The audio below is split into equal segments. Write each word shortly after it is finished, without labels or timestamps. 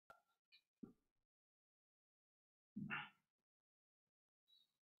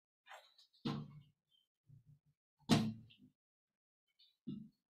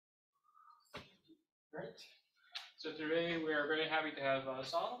So today we are very happy to have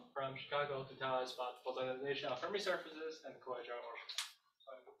Son from Chicago to tell us about bosonization of Fermi surfaces and coadjoint orbitals.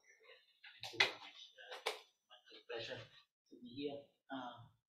 Thank you very much. My pleasure to be here. Have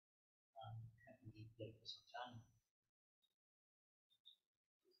been here for some time.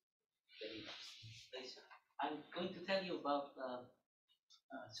 Very nice. I'm going to tell you about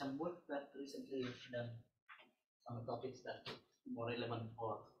some work that recently done on topics that are more relevant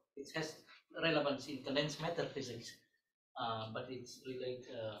for. It has relevance in condensed matter physics, but it's related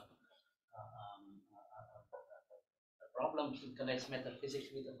problems in condensed matter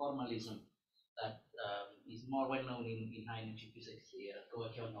physics with the formalism that is more well known in high energy physics, the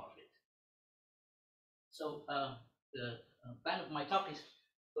coadjoint orbit. So the plan of my talk is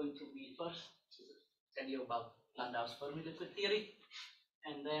going to be first to tell you about Landau's Fermi liquid theory,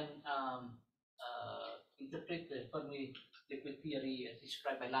 and then interpret the Fermi liquid theory as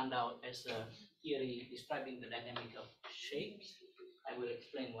described by Landau as a theory describing the dynamic of shapes. I will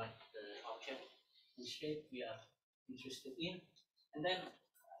explain what the object and shape we are interested in, and then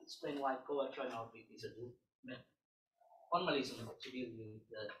explain why coadjoint orbit is a good formalism to deal with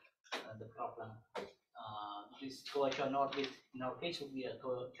the problem. This coadjoint orbit, in our case, would be a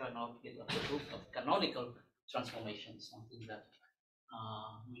coadjoint orbit of the group of canonical transformations, something that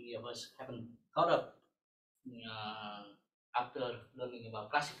many of us haven't thought of after learning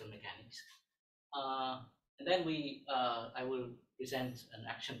about classical mechanics. And then I will present an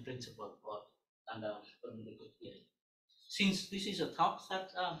action principle for Landau's Fermi liquid theory. Since this is a talk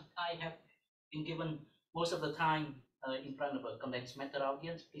that I have been given most of the time in front of a condensed matter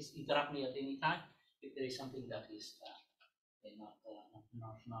audience, please interrupt me at any time if there is something that is not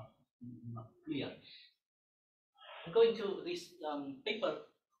clear. I'm going to this paper.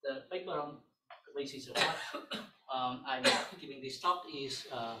 The paper on the basis of what I'm giving this talk is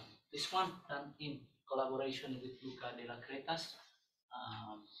this one done in collaboration with Luca de la Cretas.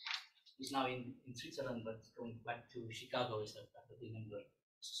 He's now in Switzerland, but going back to Chicago as a faculty member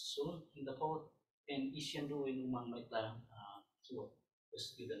soon in the fall. And Ishiandu and Umang Meta, two of the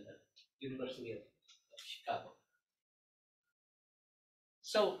students at University of Chicago.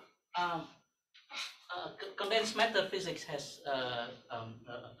 So condensed matter physics has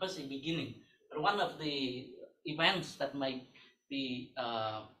first a beginning. But one of the events that might be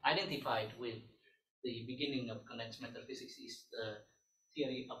identified with the beginning of condensed matter physics is the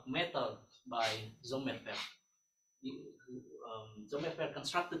theory of metal by Sommerfeld. Sommerfeld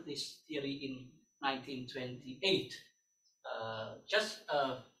constructed this theory in 1928, just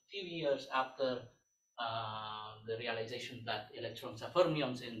a few years after the realization that electrons are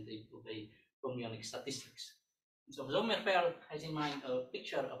fermions and they obey fermionic statistics. So Sommerfeld has in mind a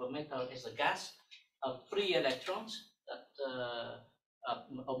picture of a metal as a gas of free electrons that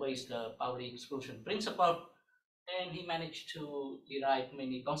obeys the Pauli exclusion principle, and he managed to derive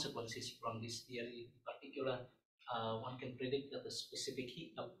many consequences from this theory. In particular, one can predict that the specific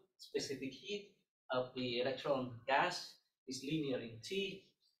heat of the electron gas is linear in T.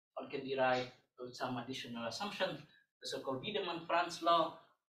 One can derive with some additional assumption the so-called Wiedemann-Franz law,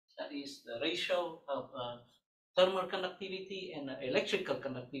 that is the ratio of thermal conductivity and electrical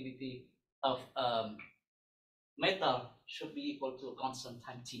conductivity of metal should be equal to a constant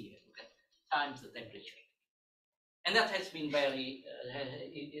time T, okay, times the temperature. And that has been very,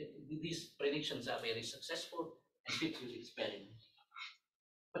 these predictions are very successful and fit with experiments.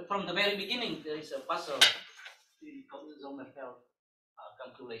 But from the very beginning, there is a puzzle called the Sommerfeld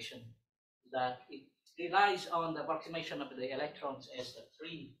calculation that it relies on the approximation of the electrons as a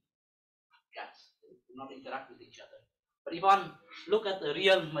free gas. They do not interact with each other. But if one look at the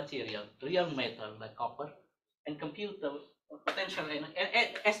real material, real metal like copper, and compute the potential and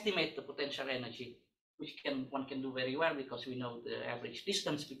estimate the potential energy, which one can do very well because we know the average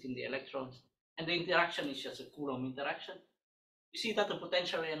distance between the electrons, and the interaction is just a Coulomb interaction. You see that the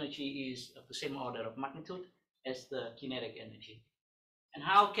potential energy is of the same order of magnitude as the kinetic energy. And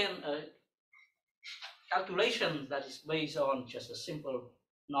how can a calculation that is based on just a simple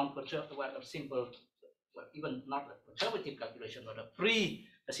non-perturbative, even not a perturbative calculation, but a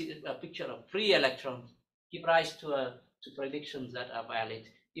picture of free electrons, give rise to predictions that are valid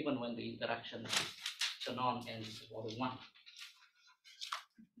even when the interaction is the norm and order 1.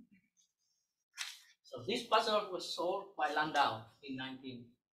 So this puzzle was solved by Landau in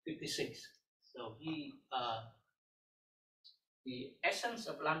 1956. So the essence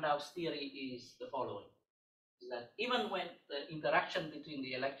of Landau's theory is the following: is that even when the interaction between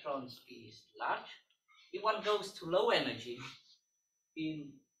the electrons is large, if one goes to low energy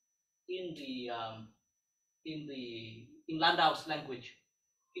in Landau's language,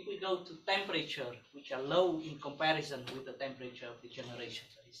 if we go to temperature, which are low in comparison with the temperature of the generation,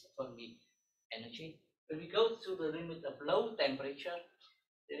 that is the Fermi energy. When we go to the limit of low temperature,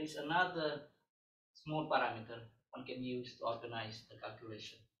 there is another small parameter one can use to organize the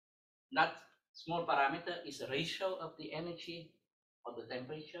calculation. That small parameter is the ratio of the energy or the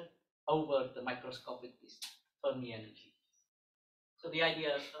temperature over the microscopic Fermi energy. So the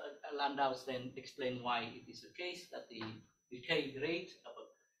idea of Landau then explain why it is the case that the decay rate of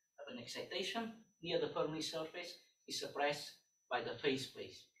an excitation near the Fermi surface is suppressed by the phase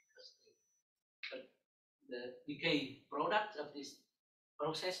space, because the decay product of this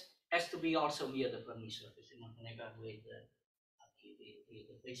process has to be also near the Fermi surface in order to evaluate the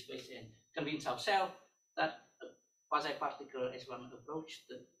phase space and convince ourselves that the quasi-particle, as one approach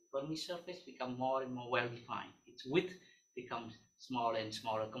the Fermi surface, become more and more well-defined. Its width becomes smaller and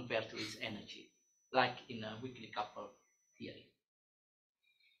smaller compared to its energy, like in a weakly coupled theory.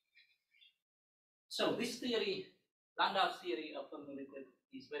 So this theory, Landau's theory of Fermi liquid,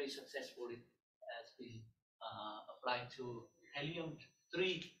 is very successful. It has been applied to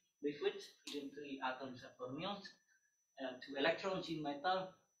helium-3 liquids, helium-3 atoms of fermions, to electrons in metal,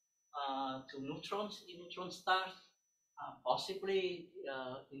 to neutrons in neutron stars, possibly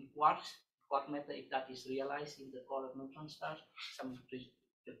in quarks matter, if that is realized in the core of neutron stars.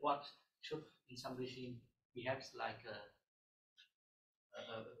 The quarks should, in some regime, behave like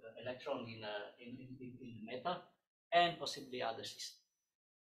electron in metal, and possibly other systems.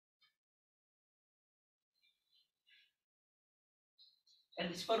 And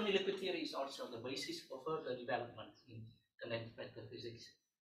this Fermi liquid theory is also the basis for further development in condensed matter physics.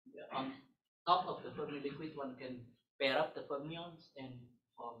 On top of the Fermi liquid, one can pair up the fermions and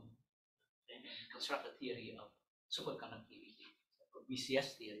form and construct a theory of superconductivity,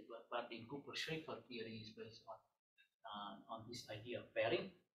 BCS theory, but the Cooper-Schaefer theory is based on this idea of pairing.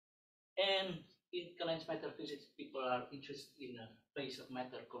 And in condensed matter physics, people are interested in a phase of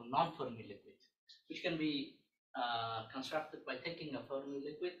matter called non-Fermi liquid, which can be constructed by taking a Fermi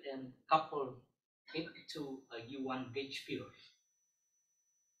liquid and couple it to a U1 gauge field.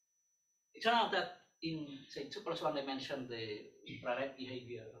 It turns out that in, say, 2+1 dimension, the infrared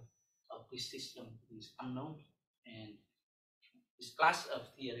behavior of this system is unknown, and this class of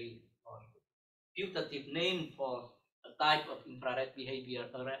theory, or putative name for a type of infrared behavior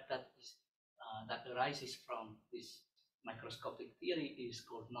that arises from this microscopic theory, is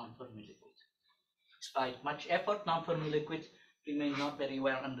called non-Fermi liquid. Despite much effort, non-Fermi liquids remain not very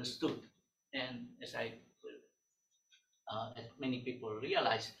well understood, and as many people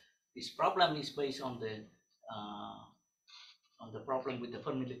realize, this problem is based on the problem with the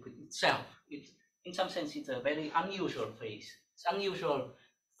Fermi liquid itself. It's, in some sense, it's a very unusual phase. It's unusual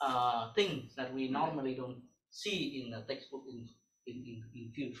things that we normally don't see in a textbook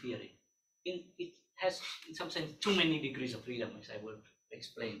in field theory. It has, in some sense, too many degrees of freedom, as I will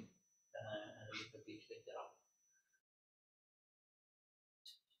explain a little bit later on.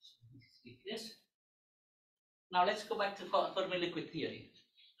 Yes. Now let's go back to Fermi liquid theory.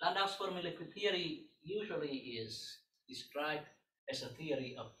 Landau's Fermi liquid theory usually is described as a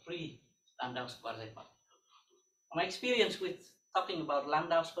theory of free Landau's quasi-particle. My experience with talking about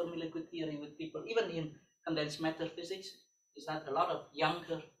Landau's Fermi liquid theory with people, even in condensed matter physics, is that a lot of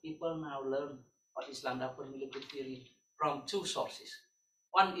younger people now learn what is Landau Fermi liquid theory from two sources.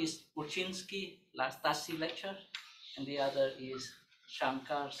 One is Burczynski last Tassi lecture, and the other is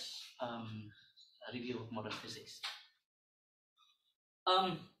Shankar's review of modern physics.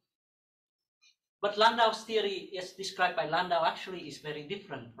 But Landau's theory, as described by Landau, actually is very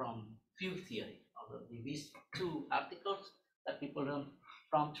different from field theory. Although these two articles that people learn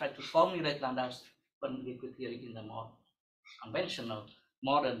from try to formulate Landau's Fermi liquid theory in the more conventional,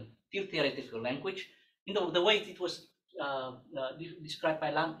 modern field theoretical language. You know, the way it was described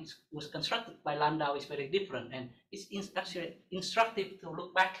by Landau, it was constructed by Landau, is very different, and it's actually instructive to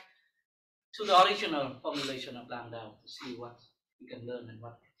look back to the original formulation of Landau to see what we can learn and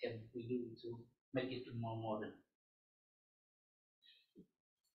what can we do to make it more modern.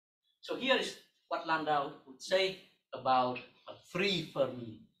 So here is what Landau would say about a free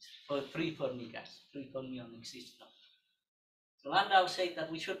Fermi gas, free fermionic system. So Landau said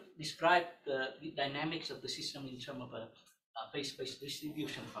that we should describe the dynamics of the system in terms of a phase space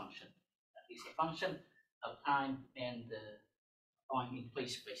distribution function. That is a function of time and point in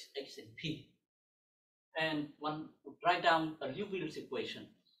phase space, x and p. And one would write down a Liouville's equation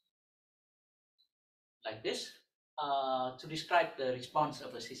like this to describe the response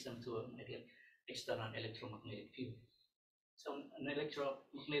of a system to an external electromagnetic field. So an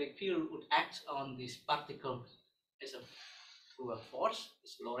electromagnetic field would act on this particle as a through a force,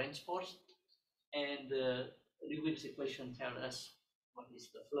 this Lorentz force, and the Lewis equation tells us what is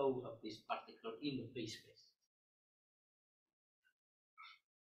the flow of this particle in the free space.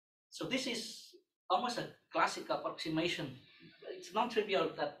 So this is almost a classic approximation. It's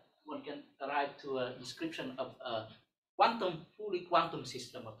non-trivial that one can arrive to a description of a fully quantum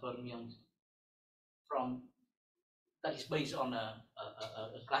system of fermions that is based on a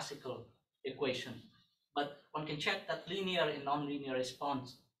classical equation. But one can check that linear and nonlinear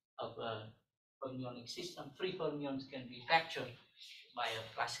response of a fermionic system. Free fermions can be captured by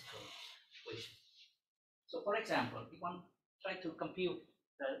a classical equation. So for example, if one try to compute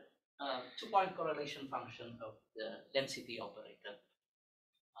the two-point correlation function of the density operator,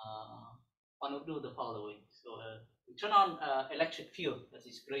 one would do the following. So we turn on electric field, that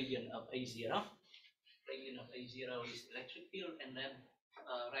is gradient of A0. Gradient of A0 is electric field, and then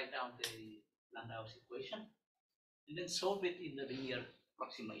write down the Landau's equation, and then solve it in the linear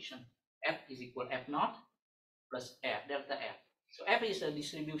approximation. F is equal to F naught plus F, delta F. So F is a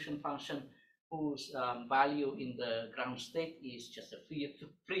distribution function whose value in the ground state is just a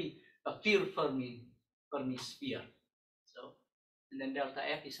field Fermi sphere. So, and then delta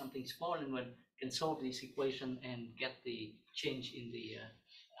F is something small, and one can solve this equation and get the change in the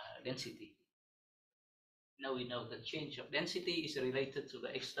density. Now we know the change of density is related to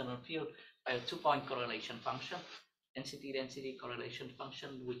the external field by a two-point correlation function, density correlation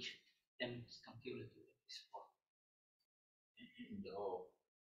function, which then is computed with this form. And the rho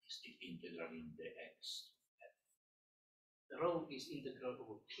is the integral in the x. The rho is integral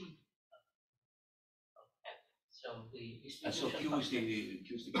over p of f. So the distribution so Q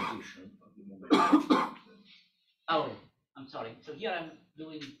is the position of the moment. Oh, I'm sorry. So here I'm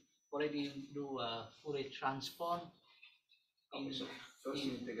already do a Fourier transform. So first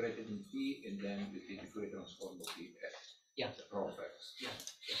you integrated in P, and then you take the Fourier transform of the F. Yeah. The rho of X. Yeah.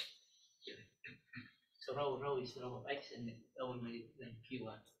 So rho is rho of X, and only then Q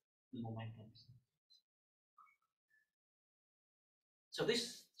are the momentum. So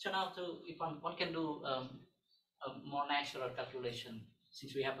this turn out to, if one can do a more natural calculation,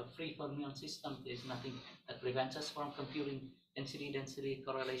 since we have a free fermion system, there's nothing that prevents us from computing density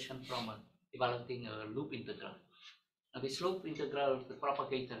correlation from developing a loop integral. Now this loop integral, the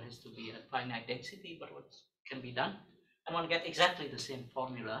propagator has to be a finite density, but what can be done? And one get exactly the same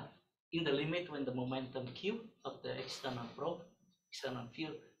formula in the limit when the momentum Q of the external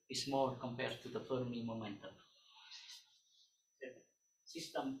field is small compared to the Fermi momentum.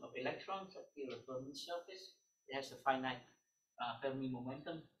 System of electrons at the Fermi surface, it has a finite Fermi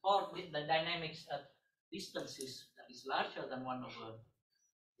momentum, or with the dynamics at distances that is larger than 1 over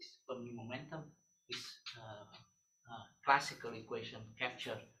this Fermi momentum, this classical equation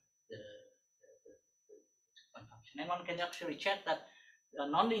capture the two-point function. And one can actually check that a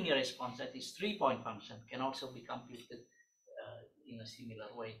nonlinear response, that is 3-point function, can also be computed in a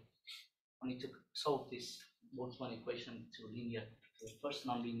similar way. We need to solve this Boltzmann equation to the first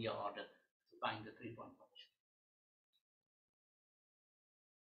nonlinear order to find the 3-point function.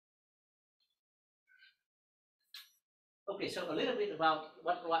 Okay, so a little bit about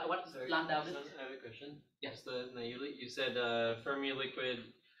what Landau did. I have a question. Yes. So you said Fermi liquid,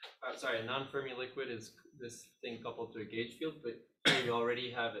 non-Fermi liquid is this thing coupled to a gauge field, but you already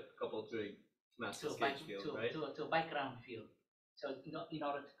have it coupled to a massless gauge field, right? To a background field. So in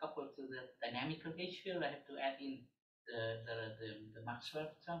order to couple to the dynamical gauge field, I have to add in the Maxwell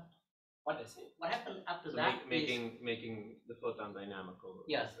term. What happened after so that? Making the photon dynamical.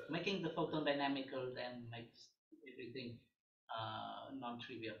 Yes, making the photon dynamical then makes everything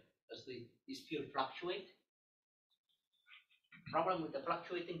non-trivial, because this field fluctuate. Problem with the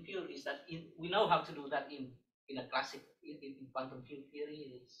fluctuating field is that we know how to do that in a classic in quantum field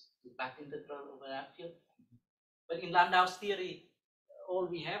theory. It's the back integral over that field. But in Landau's theory, all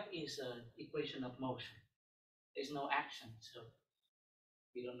we have is an equation of motion. There's no action, so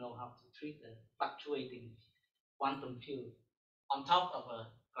we don't know how to treat the fluctuating quantum field on top of a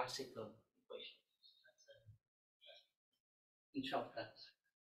classical equation. In short, that's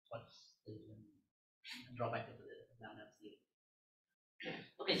what's the drawback of the Landau theory.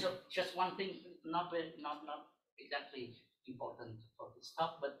 Okay, so just one thing, not exactly important for this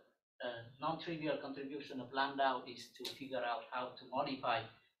talk, but non-trivial contribution of Landau is to figure out how to modify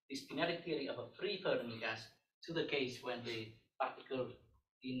this kinetic theory of a free Fermi gas to the case when the particles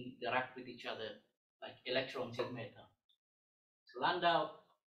interact with each other like electrons in matter. So Landau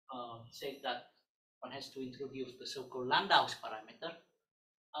said that one has to introduce the so-called Landau's parameter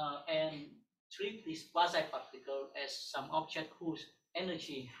and treat this quasi-particle as some object whose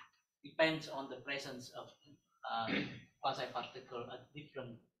energy depends on the presence of quasi-particle at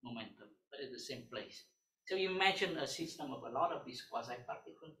different momentum, but at the same place. So you imagine a system of a lot of these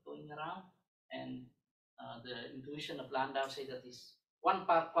quasi-particles going around, and the intuition of Landau says that this one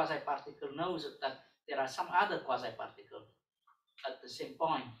part quasi-particle knows that there are some other quasi-particle at the same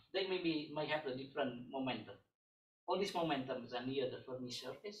point. They may have a different momentum. All these momentums are near the Fermi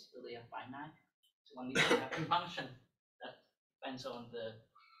surface, so they are finite. So one needs to have a function that depends on the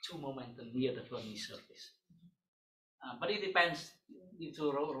two momentum near the Fermi surface. But it depends due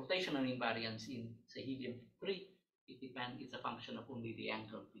to rotational invariance in, say, helium-3. It's a function of only the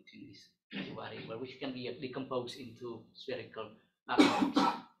angle between these two variables, which can be decomposed into spherical harmonics.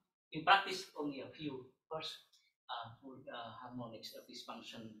 In practice, only a few first harmonics of this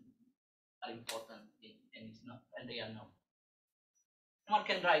function are important, and they are known. One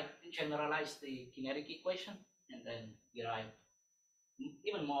can generalize the kinetic equation and then derive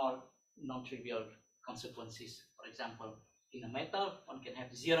even more non-trivial consequences. For example, in a metal, one can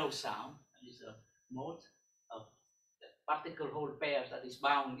have zero sound, that is a mode of the particle whole pair that is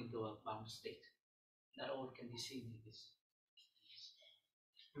bound into a bound state. That all can be seen in this.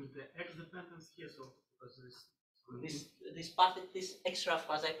 And the X dependence here, so this extra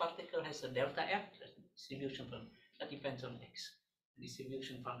quasi-particle has a delta F distribution that depends on X. The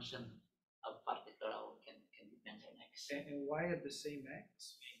distribution function of particle can depend on X. And why at the same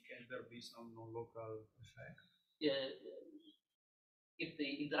X? Can there be some non-local effect? If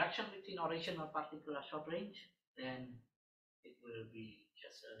the interaction between original particle are short range, then it will be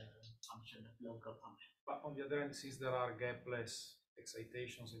just a function of local function. But on the other hand, since there are gapless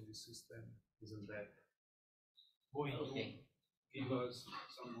excitations in this system, isn't that going to give us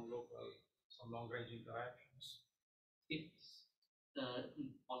some non-local, some long-range interactions? It's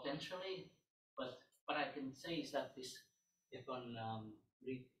potentially, but what I can say is that this, if on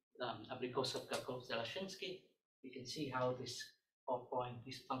read Abrikosov-Karkov-Zelashinsky, we can see how this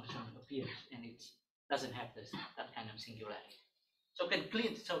this function appears, and it doesn't have that kind of singularity. So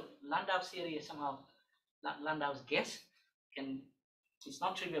Landau's theory is somehow Landau's guess it's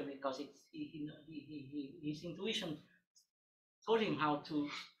not trivial because his intuition told him how to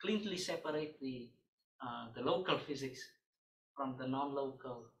cleanly separate the local physics from the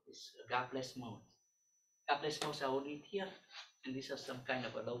non-local, this gapless mode. Gapless modes are only here, and these are some kind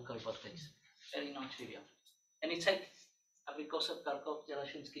of a local vortex. Very non-trivial. And it takes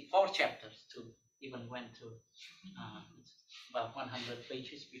Abrikosov-Karkov-Zelashinsky 4 chapters to even went to about 100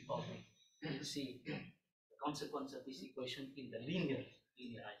 pages before we see the consequence of this equation in the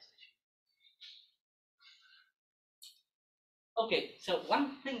linearization. Okay, so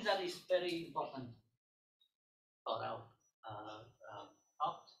one thing that is very important for our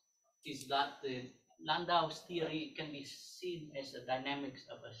talk is that the Landau's theory can be seen as a dynamics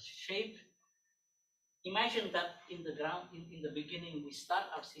of a shape. Imagine that in the ground, in the beginning, we start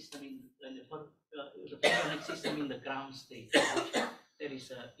our system in the photonic system in the ground state. There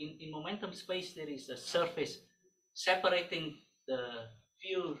is in momentum space, there is a surface separating the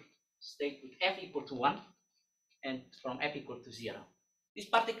field state with F equal to 1 and from F equal to 0. These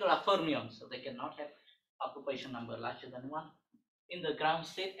particles are fermions, so they cannot have occupation number larger than 1. In the ground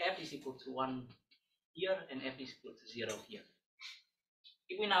state, F is equal to 1 here and F is equal to 0 here.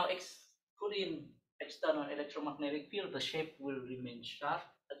 If we now put in external electromagnetic field, the shape will remain sharp,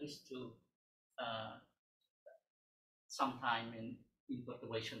 at least to some time in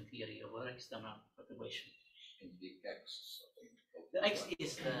perturbation theory over external perturbation. In the X. The X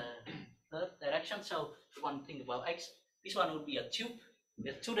is the third direction. So one thing about X, this one would be a tube,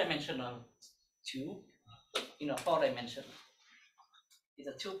 a two-dimensional tube in a 4-dimension. It's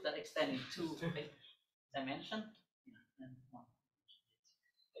a tube that extends in 2 dimensions.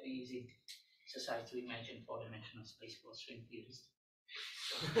 Very easy exercise to imagine 4-dimensional space for string theorists.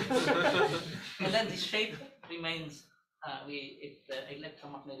 And then this shape remains. If the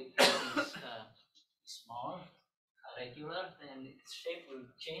electromagnetic field is small, regular, then its shape will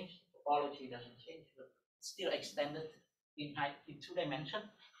change. Topology doesn't change, but it's still extended in height in 2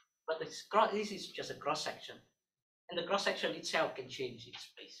 dimensions. But this is just a cross section, and the cross section itself can change its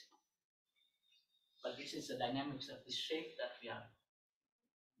space. But this is the dynamics of this shape that we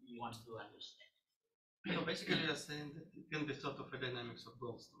want to understand. So basically, you're saying that it can be sort of a dynamics of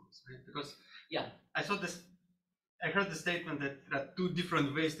Goldstones, right? Because I heard the statement that there are 2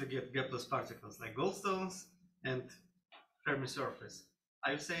 different ways to get gapless particles, like Goldstones and Fermi surface.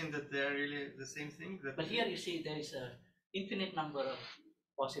 Are you saying that they are really the same thing? But here you see there is an infinite number of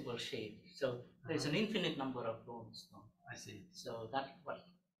possible shapes. So there is an infinite number of Goldstones. I see. So that's what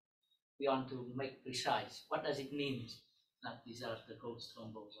we want to make precise. What does it mean that these are the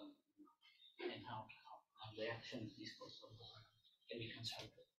Goldstone boson, and how reaction is also can be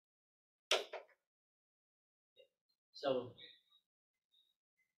constructed. So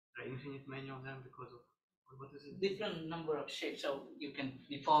infinite many of them because of what is it? different number of shapes. So you can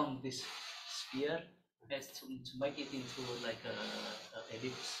deform this sphere as to make it into like a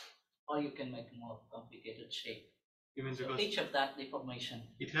ellipse, or you can make more complicated shape. Even So because each of that deformation,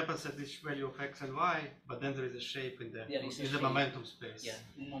 it happens at each value of x and y, but then there is a shape in the There is a in the shape. momentum space. yeah,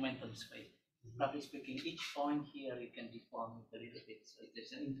 in momentum space. Roughly speaking, each point here you can deform it a little bit. So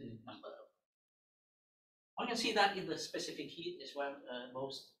there's an infinite number of. One can see that in the specific heat as well.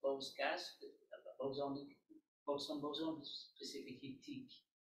 Bose gas, boson, specific heat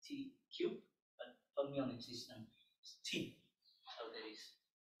T cube, but fermionic system is T. So there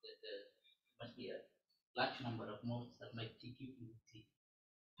must be a large number of modes that make T cube into T.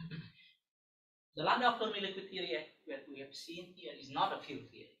 The Landau Fermi liquid theory that we have seen here is not a field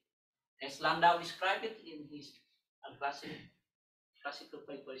theory. As Landau described it in his classical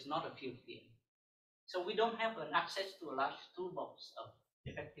paper, is not a field theory. So we don't have an access to a large toolbox of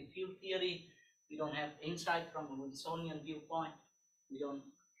effective field theory. We don't have insight from a Wilsonian viewpoint. We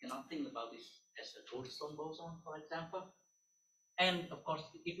cannot think about this as a Goldstone boson, for example. And of course,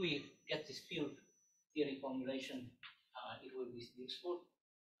 if we get this field theory formulation, it will be useful.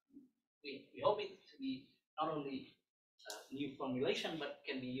 We hope it to be not only a new formulation, but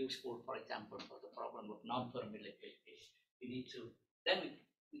can be useful, for example, for the problem of non-Fermi liquid. We need to, then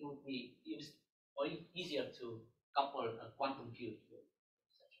it would be easier to couple a quantum field.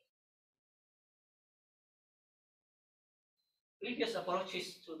 Previous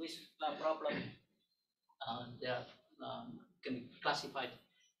approaches to this problem can be classified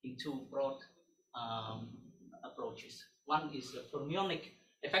in two broad approaches. One is the fermionic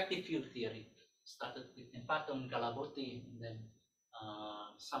effective field theory, started with Empaton, Galabotti, and then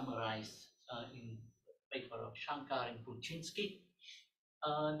summarized in the paper of Shankar and Pulczynski.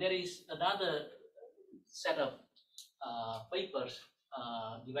 There is another set of papers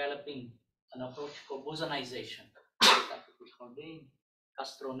developing an approach called bosonization.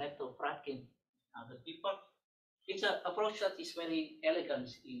 Castroneto, Fratkin, other people. It's an approach that is very elegant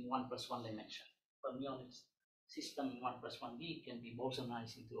in 1+1 dimension. Fermionic system in 1+1D can be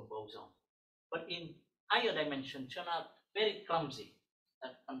bosonized into a boson. But in higher dimension, turn out very clumsy.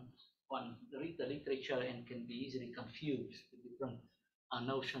 That one read the literature and can be easily confused with different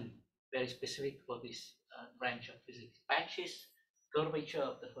notion, very specific for this branch of physics. Patches, curvature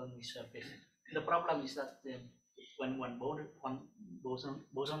of the Fermi surface. The problem is that when one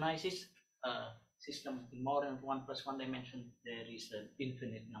bosonizes system in more than 1+1 dimension, there is an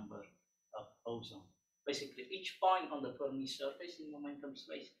infinite number of bosons. Basically, each point on the Fermi surface in momentum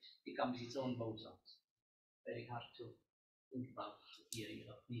space becomes its own boson. Very hard to think about the theory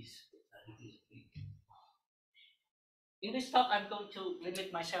of this. In this talk, I'm going to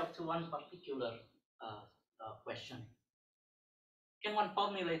limit myself to one particular question. Can one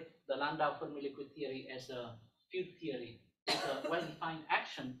formulate the Landau Fermi liquid theory as a field theory with a well-defined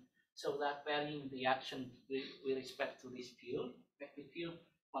action, so that varying the action with respect to this field, effective field,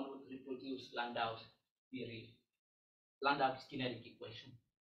 one would reproduce Landau's theory, Landau's kinetic equation?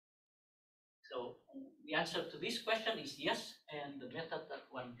 So the answer to this question is yes, and the method that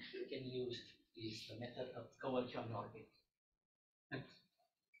one can use is the method of coadjoint orbit. And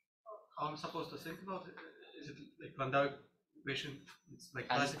how I'm supposed to think about it? Is it like Landau equation? It's like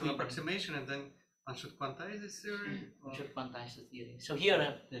classical approximation, and then one should quantize this theory? One should quantize the theory. So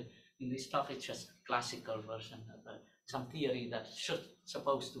here in this talk, it's just a classical version of some theory that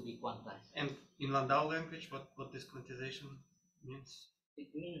supposed to be quantized. And in Landau language, what this quantization means? It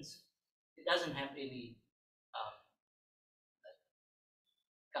means it doesn't have any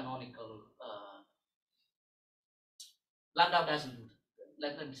canonical. Landau doesn't.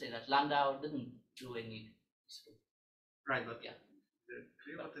 Let me say that Landau didn't do any. Right, but yeah, is it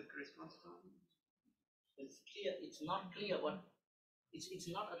clear what it corresponds to? it's clear. It's not clear what. It's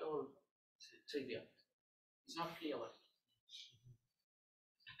not at all trivial. It's not clear what.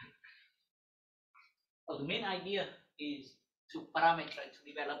 Well, the main idea is to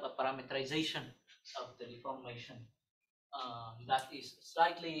develop a parametrization of the reformulation that is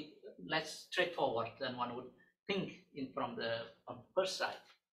slightly less straightforward than one would think from the first side.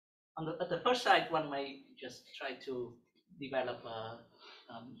 At the first side, one may just try to develop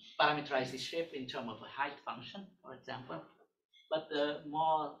parameterize this shape in terms of a height function, for example. But the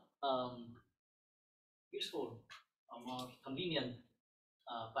more useful or more convenient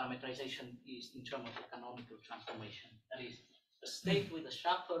parameterization is in terms of a canonical transformation. That is, a state with a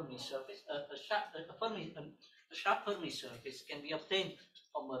sharp Fermi surface, a sharp Fermi surface can be obtained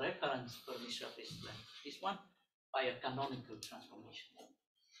of a reference Fermi surface length. This one by a canonical transformation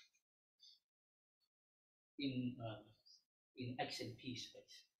in X and P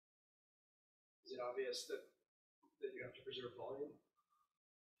space. Is it obvious that you have to preserve volume?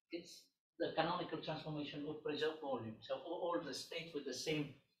 It's the canonical transformation would preserve volume. So all the states with the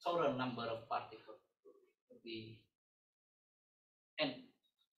same total number of particles would be,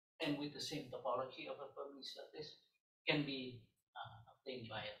 and with the same topology of a Fermi surface can be obtained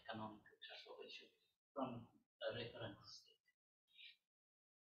by a canonical transformation from a reference state.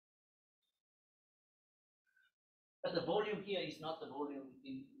 But the volume here is not the volume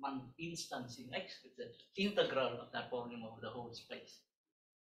in one instance in X, it's the integral of that volume over the whole space,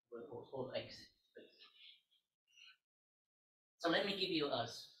 the whole X space. So let me give you a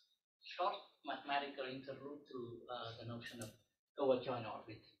short mathematical interlude to the notion of coadjoint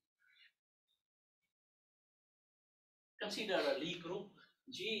orbit. Consider a Lie group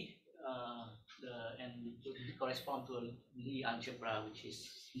G, and it would correspond to a Lie algebra, which is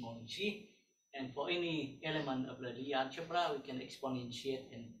small g. And for any element of the Lie algebra, we can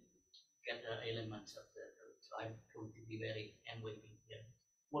exponentiate and get the elements of the group. So I'm going to be very n-waving here,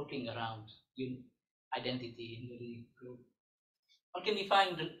 working around identity in the Lie group. One can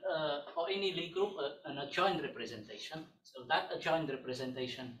define for any Lie group an adjoint representation. So that adjoint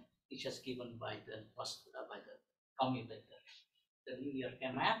representation is just given by the commutator, the linear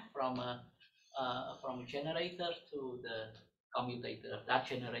map from a generator to the commutator of that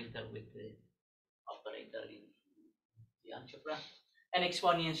generator with the operator in the algebra. And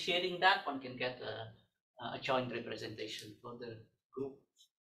exponentiating that, one can get a joint representation for the group.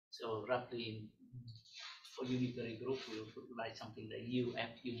 So roughly for unitary group, we will put like something like U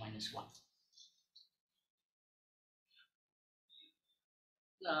F U minus 1.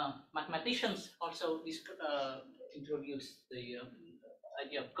 Mathematicians also introduced the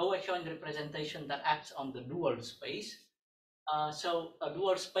idea of coadjoint representation that acts on the dual space. So a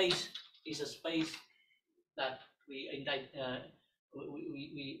dual space is a space that we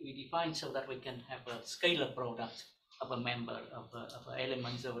define so that we can have a scalar product of a member of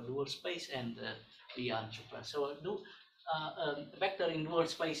elements of a dual space and the algebra. So a vector in dual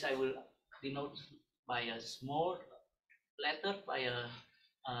space I will denote by a small letter, by a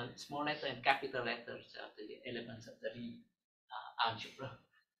small letter and capital letters of the elements of the algebra.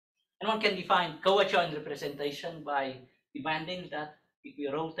 And one can define coadjoint representation by demanding that if we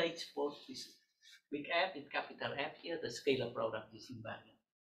rotate both this big F and capital F here, the scalar product is invariant.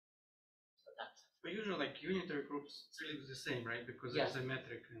 So that's. But usually, like unitary groups, it's really the same, right? Because Yeah. it's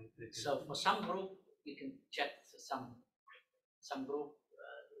symmetric. And So for some group, you can check some group.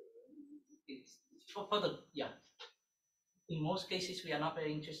 It's for the In most cases, we are not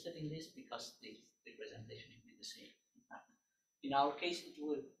very interested in this because the representation will be the same. In our case, it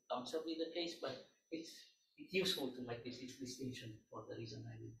will also be the case, but it's useful to make this distinction for the reason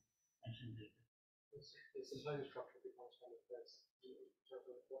I will mention later. This entire structure becomes kind of this in terms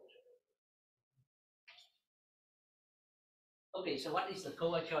of coadjoint. Okay, so what is the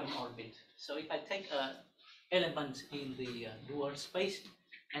coadjoint orbit? So if I take element in the dual space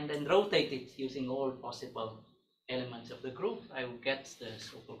and then rotate it using all possible elements of the group, I will get the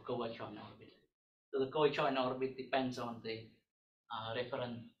so-called coadjoint orbit. So the coadjoint orbit depends on the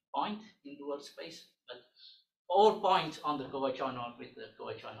reference point in dual space, but all points on the coadjoint orbit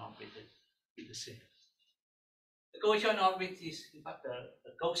will be the same. The coadjoint orbit is in fact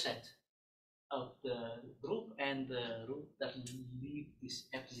the coset of the group and the group that leave this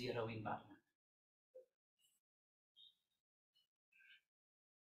F0 environment.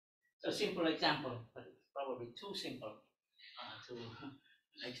 So a simple example, but it's probably too simple to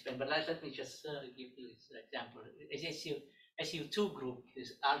explain. But let me just give you this example. SU2 group,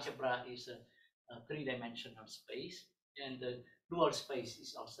 this algebra is a three-dimensional space, and the dual space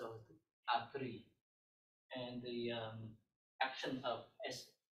is also R3. And the action of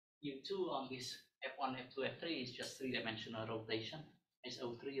SU2 on this F1, F2, F3 is just three-dimensional rotation,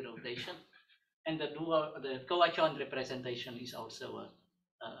 SO3 rotation. And the coadjoint representation is also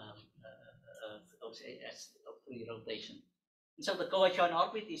SO3 rotation. And so the coadjoint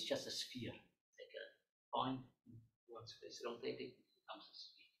orbit is just a sphere, like a point in one space rotated becomes a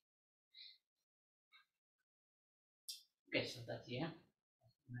sphere. Okay, so that's the end of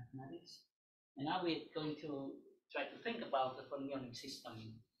mathematics. And now we're going to try to think about the fermionic system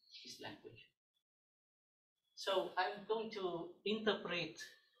in this language. So I'm going to interpret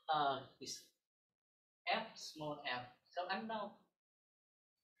this F, small f. So I'm now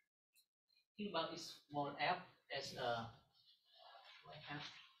thinking about this small f as a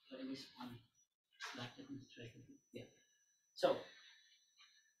this one. Yeah. So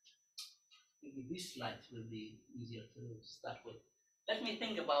maybe this slide will be easier to start with. Let me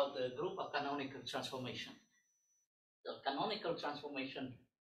think about the group of canonical transformation. The canonical transformation,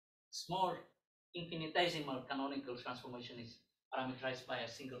 small infinitesimal canonical transformation is parameterized by a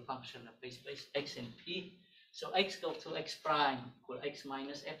single function of phase space x and p. So x goes to x prime equal x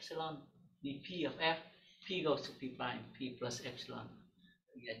minus epsilon dp of f, p goes to p prime, p plus epsilon.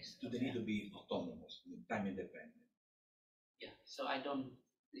 X. So they need to be autonomous, time independent. Yeah, so I don't,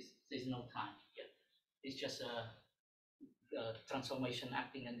 there's no time. Yeah. It's just a transformation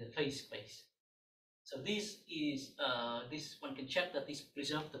acting in the phase space. So this is, this one can check that this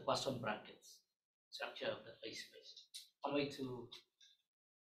preserves the Poisson brackets structure of the phase space. One way to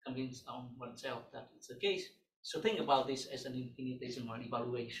convince oneself that it's the case. So think about this as an infinitesimal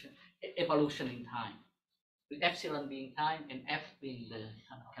evolution in time, with epsilon being time and f being the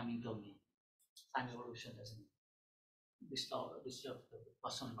Hamiltonian. Time evolution doesn't disturb the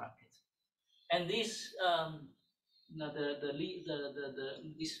Poisson bracket. And this,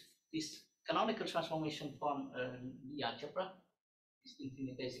 this canonical transformation form Lie algebra, this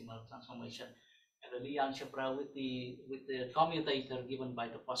infinitesimal transformation, and the Lie algebra with the commutator given by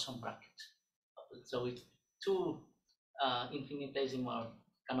the Poisson bracket. So it's two infinitesimal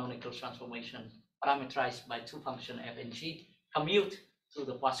canonical transformation parameterized by two functions f and g commute through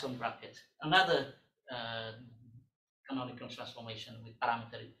the Poisson bracket. Another canonical transformation with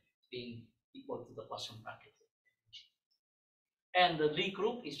parameter being equal to the Poisson bracket. And the Lie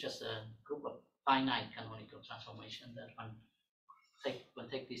group is just a group of finite canonical transformation that one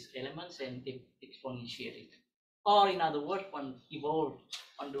take these elements and exponentiate it. Or in other words, one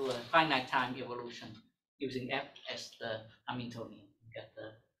do a finite time evolution using f as the Hamiltonian to get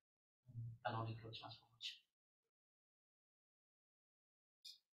the canonical transformation.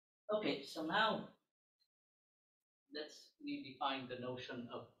 Okay, so now let's redefine the notion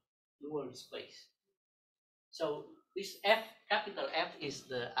of dual space. So this f, capital F, is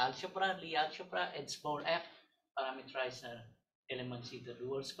the algebra, Lie algebra, and small f parameterize elements in the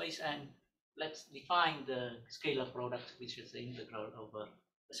dual space. And let's define the scalar product, which is the integral over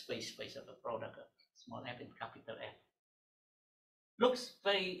the space of a product of small f and capital F. Looks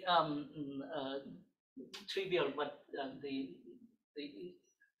very trivial, but the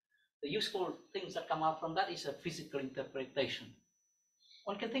useful things that come out from that is a physical interpretation.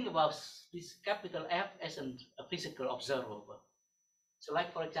 One can think about this capital F as a physical observable. So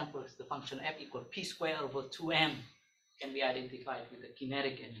like, for example, the function f equal p squared over 2m can be identified with the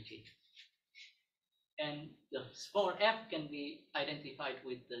kinetic energy. And the small f can be identified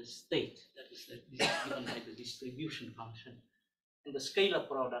with the state, that is given by the distribution function. And the scalar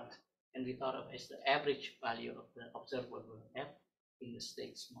product can be thought of as the average value of the observable f in the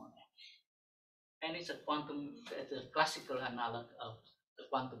state small f. And it's a classical analog of the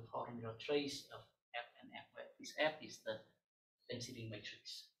quantum formula trace of f and f, where this f is the density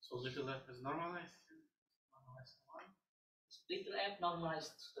matrix. So little f is normalized? Little f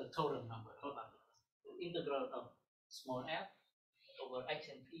normalized to the total number of particles. The integral of small f over x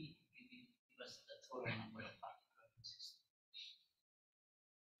and p give us the total number of particles in the system.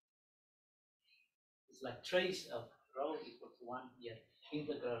 It's like trace of rho equal to 1 here,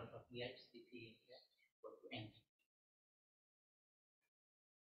 integral of dx dt equal to n.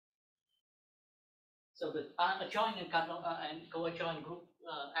 So the adjoint and co-adjoint group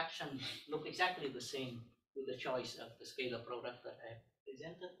action look exactly the same with the choice of the scalar product that I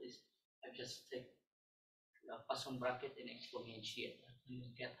presented. I just take the Poisson bracket and exponentiate, and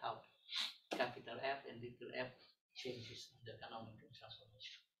you get how capital F and little f changes in the canonical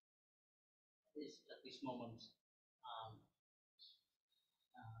transformation. At this moment,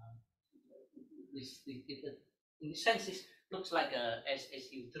 in a sense, this looks like a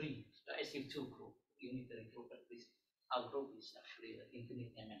SU2 group, unitary group, but this our group is actually an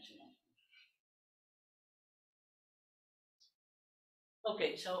infinite dimensional.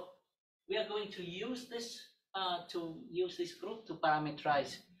 Okay, so we are going to use this group to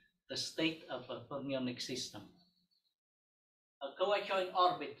parameterize the state of a fermionic system. A co-adjoint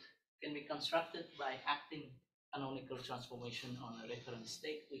orbit can be constructed by acting canonical transformation on a reference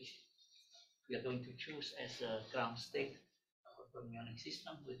state, which we are going to choose as a ground state of a fermionic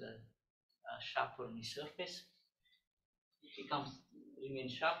system with a sharp Fermi surface. It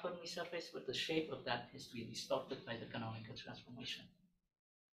remains sharp Fermi surface, but the shape of that has to be distorted by the canonical transformation.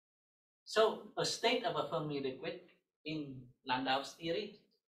 So a state of a Fermi liquid in Landau's theory,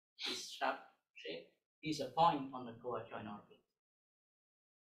 this sharp shape, is a point on the coadjoint orbit.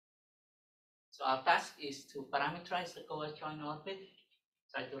 So our task is to parameterize the coadjoint orbit,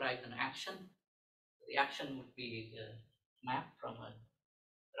 try to write an action. The action would be the map from a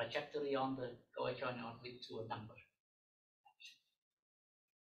trajectory on the coadjoint orbit to a number.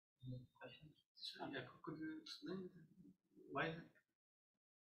 Any questions? Yeah, could you explain why?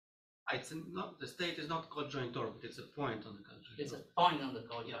 It's not, the state is not coadjoint orbit, it's a point on the coadjoint There's orbit. a point on the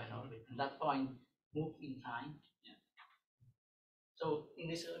coadjoint orbit, and that point moves in time. Yeah. So in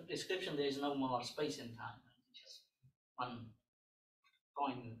this description, there is no more space and time. Just one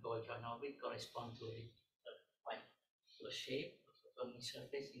point in the coadjoint orbit corresponds to a shape of the Fermi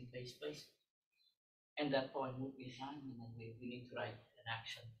surface in phase space, and that point moves in time, and then we need to write an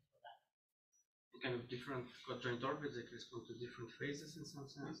action for that. Kind of different coadjoint orbits, they correspond to different phases in some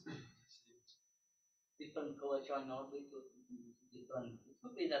sense. Different coadjoint orbit, different. It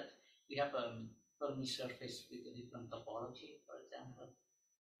could be that we have a Fermi surface with a different topology, for example.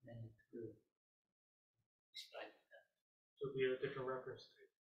 Then it will describe that. So it'd be a different reference state.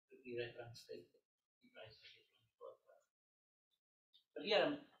 The reference state describes a different profile. But here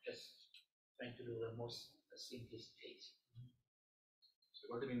I'm just trying to do the simplest case. So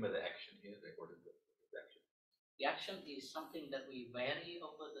what do you mean by the action here? Like what is the action? The action is something that we vary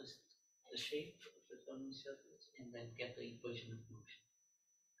over the shape of the Fermi surface and then get the equation of motion.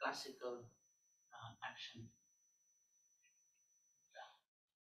 Classical action.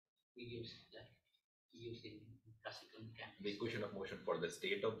 We use that. We use it in classical mechanics. The equation of motion for the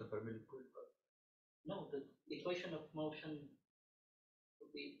state of the Fermi liquid? No, the equation of motion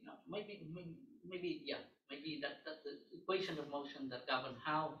would be no, maybe that the equation of motion that govern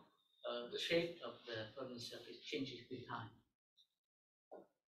how the shape of the Fermi surface changes with time.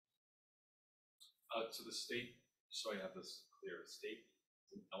 So the state, so I have this clear, state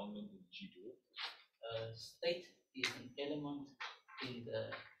is an element in G dual. State is an element in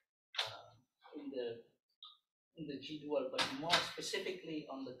the G dual, but more specifically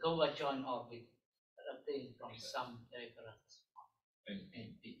on the coadjoint orbit obtained from some reference.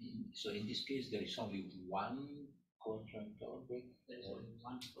 So in this case, there is only one coadjoint orbit. There is only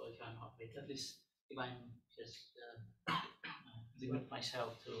one coadjoint orbit. At least if I'm just limit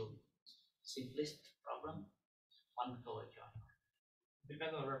myself to simplest problem, one coadjoint.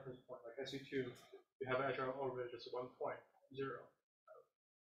 Depends on the reference point. Like SU2, you have adjoint orbit just 1 point, 0.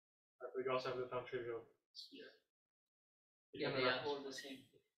 But you also have the non-trivial sphere. Yeah, they are all the same.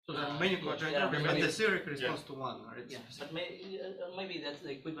 So there are many coadjoint yeah, orbits, but the theory corresponds to one, right? Yeah, but maybe that's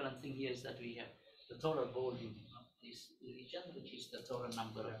the equivalent thing here is that we have the total volume of this region, which is the total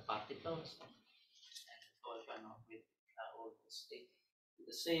number of particles, and the coadjoint orbit are all the state.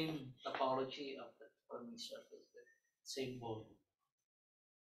 The same topology of the Fermi surface, the same volume.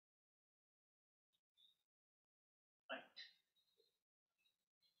 Right.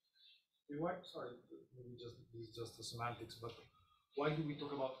 Why, sorry, maybe this is just the semantics, but why do we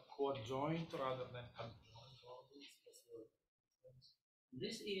talk about coadjoint rather than adjoint orbits?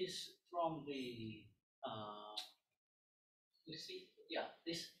 This is from the you see, yeah,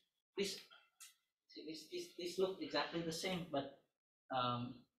 this looks exactly the same, but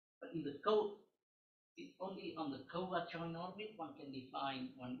in the only on the coadjoint orbit one can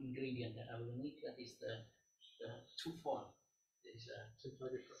define one ingredient that I will need, that is the two form. There is a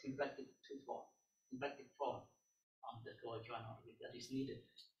symplectic form on the coadjoint orbit that is needed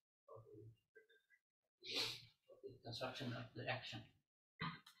for the construction of the action.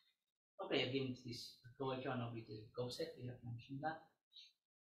 Okay, again, this coadjoint orbit is a concept, we have mentioned that.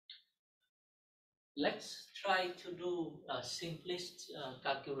 Let's try to do a simplest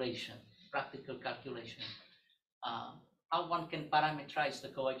calculation, practical calculation. How one can parameterize the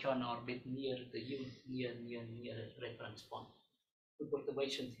coadjoint orbit near the near reference point. The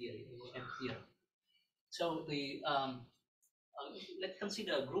perturbation theory, F0. So the let's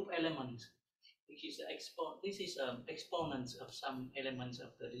consider a group element, which is this is exponents of some elements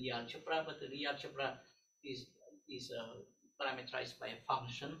of the Lie algebra, but the Lie algebra is parameterized by a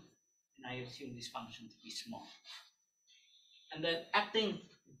function, and I assume this function to be small. And then acting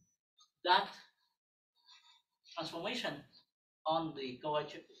that transformation on the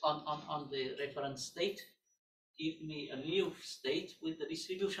on the reference state give me a new state with the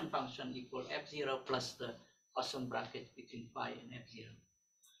distribution function equal F0 plus the Poisson bracket between phi and F0.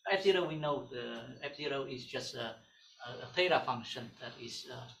 F0, we know the F0 is just a theta function that is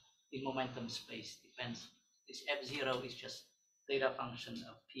in momentum space, depends. This F0 is just theta function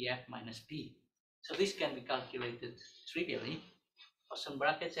of Pf minus P. So this can be calculated trivially, Poisson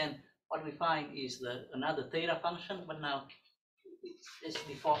brackets, and what we find is another theta function, but now it's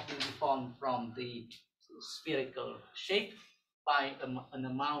deformed from the spherical shape by an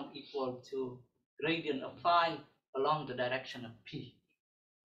amount equal to gradient of phi along the direction of P.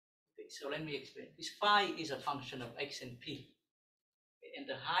 Okay, so let me explain. This phi is a function of x and p. Okay, and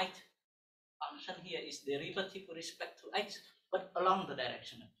the height function here is derivative with respect to x, but along the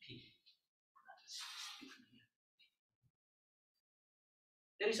direction of p.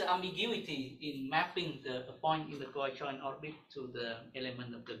 There is an ambiguity in mapping the point in the coadjoint orbit to the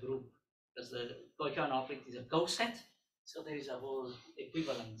element of the group, because the coadjoint orbit is a coset, so there is a whole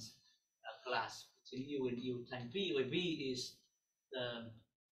equivalence class between u and u times v, where v is the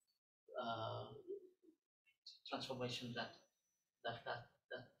transformation that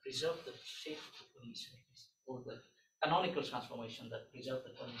preserve the shape of the Fermi surface, or the canonical transformation that preserve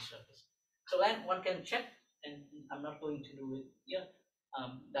the Fermi surface. So then one can check, and I'm not going to do it here,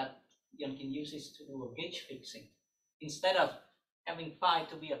 that one can use this to do a gauge fixing. Instead of having phi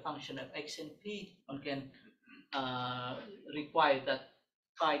to be a function of x and p, one can require that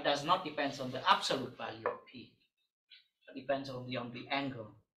phi does not depend on the absolute value of p, it depends only on the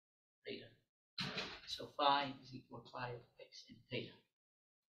angle theta. So phi is equal to phi of x and theta.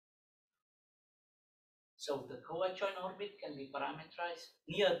 So the coadjoint orbit can be parameterized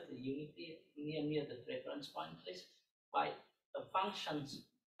near the unity, near the reference point place, by the functions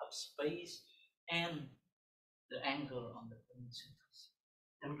of space and the angle on the Fermi surface.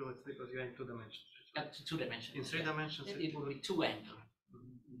 Angle is because you're in 2 dimensions. Up to 2 dimensions. In 3 dimensions, it will be 2 angle.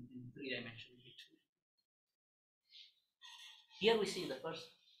 In 3 dimensions, it will be 2. Here we see the first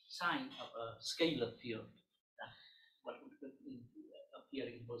sign of a scalar field, what would appear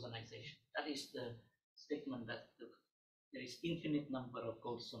in bosonization. That is the statement that there is infinite number of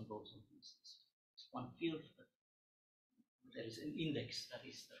Goldstone boson pieces. It's one field, but there is an index that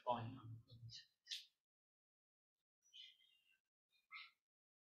is the point on the surface.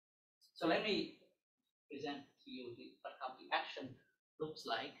 So let me present to you how the action looks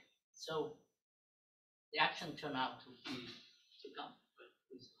like. So the action turned out to come.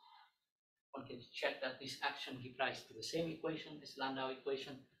 One can check that this action gives rise to the same equation, this Landau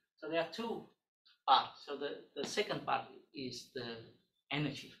equation. So there are 2 parts. So the second part is the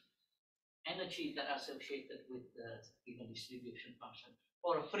energy that are associated with the given distribution function.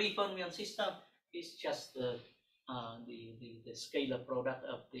 For a free fermion system, it's just the scalar product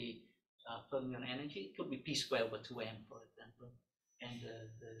of the fermion energy. It could be p squared over 2m, for example, and the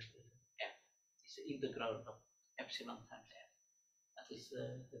f is the integral of epsilon times f. That is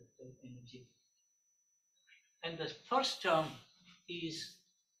the energy. And the first term is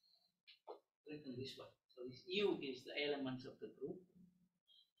written this way. So this u is the elements of the group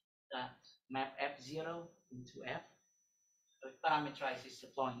that map f0 into f. So it parameterizes the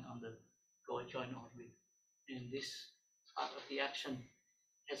point on the coadjoint orbit. And this part of the action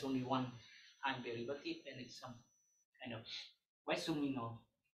has only one time derivative, and it's some kind of Weissuminov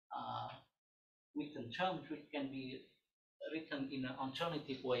Witten term, which can be written in an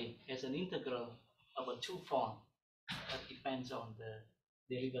alternative way as an integral of a 2 form that depends on the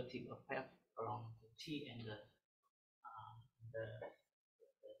derivative of f along the t and the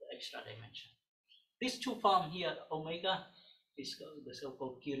extra dimension. This 2 form here, omega, is the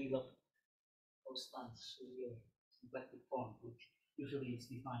so-called Kirillov-Kostant-Souriau symplectic form, which usually is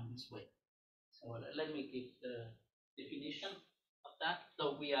defined this way. So let me give the definition of that.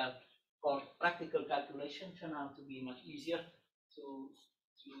 So we are, for practical calculation, turn out to be much easier to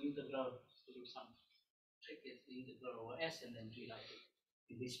integral, to do some trick is the integral over s and then rewrite it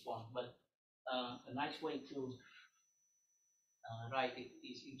in this form. But a nice way to write it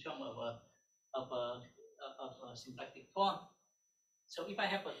is in terms of a symplectic form. So if I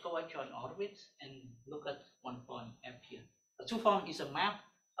have a coadjoint orbit and look at one point f here, the 2 form is a map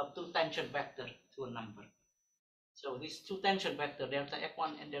of 2 tangent vector to a number. So these 2 tangent vector, delta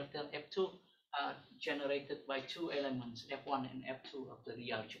f1 and delta f2, are generated by 2 elements, f1 and f2 of the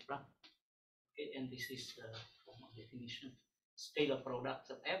Lie algebra. Okay, and this is the formal definition. Scalar products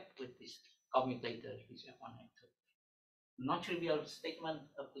of f with this commutator, which f1 and f2. Non-trivial statement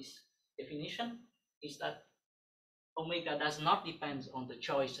of this definition is that omega does not depend on the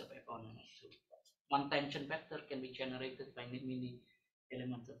choice of f1 and f2. One tangent vector can be generated by many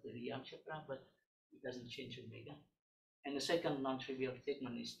elements of the Lie algebra, but it doesn't change omega. And the second non-trivial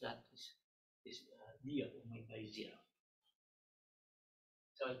statement is that this d of omega is 0.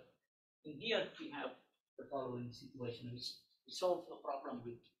 So in here we have the following situation. We solve a problem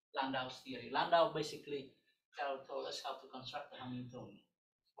with Landau's theory. Landau basically told us how to construct a Hamiltonian.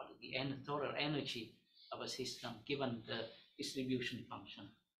 What is the total energy of a system given the distribution function.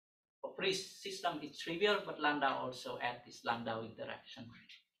 For free system, it's trivial, but Landau also adds this Landau interaction,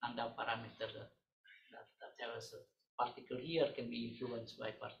 Landau parameter that tells us a particle here can be influenced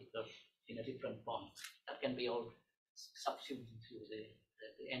by particle in a different form. That can be all subsumed into the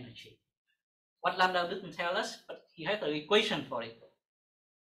energy. What Landau didn't tell us, but he had an equation for it.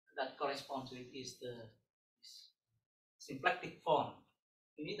 that corresponds to it is the symplectic form.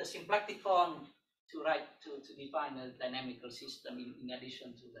 You need a symplectic form to define a dynamical system in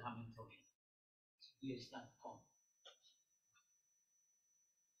addition to the Hamiltonian. Here is that form.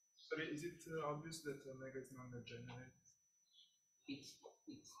 Sorry, is it obvious that omega is non-degenerate? It's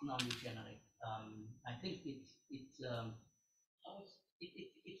non-degenerate. I think it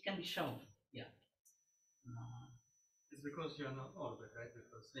can be shown. Yeah. It's because you're not orbit, right?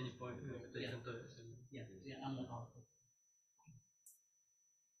 Because any point can be taken to I'm not orbit.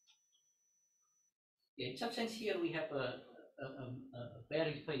 Yeah, in some sense here we have a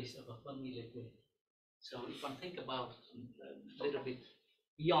very phase of a Fermi liquid. So if one think about a little bit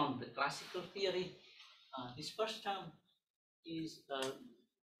beyond the classical theory, this first term is a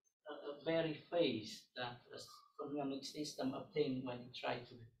very phase that a fermionic system obtained when you try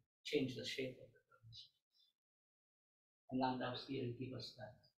to change the shape of the Fermi. And Landau's theory gives us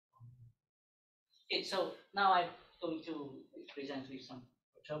that. Okay, so now I'm going to present with some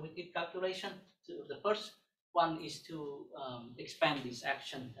conservative calculation. So the first one is to expand this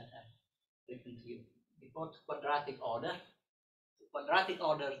action that I've written to you. Before quadratic order. The quadratic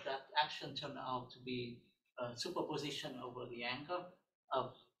order, that action turned out to be a superposition over the angle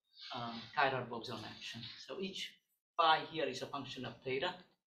of chiral boson action. So each phi here is a function of theta,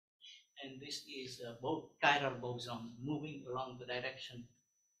 and this is both chiral boson moving along the direction,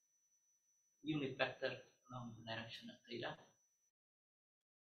 unit vector along the direction of theta.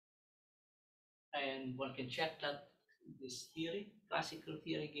 And one can check that this theory, classical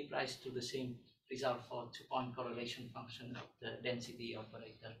theory, gives rise to the same result for two-point correlation function of the density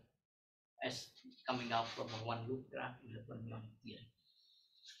operator as coming out from a one-loop graph in the fermionic theory.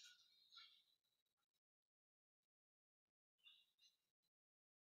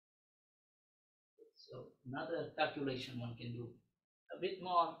 So another calculation one can do, a bit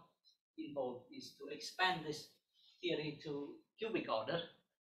more involved, is to expand this theory to cubic order,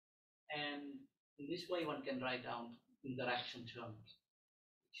 and in this way one can write down interaction terms,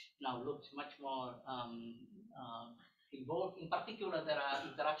 which now looks much more involved. In particular, there are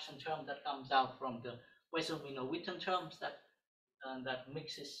interaction terms that comes out from the Wesel-Minowitten terms that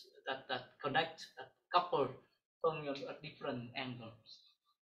mixes, that connect, that couple fermions at different angles.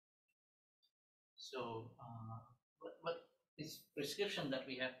 So, but this prescription that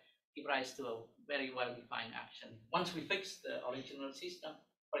we have gives rise to a very well-defined action. Once we fix the original system,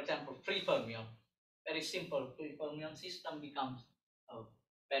 for example, free fermion, very simple free fermion system becomes a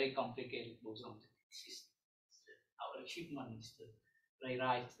very complicated boson system. Our achievement is to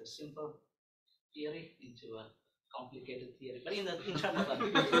rewrite the simple theory into a complicated theory, but in terms of a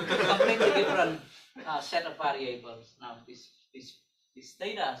completely different set of variables. Now, these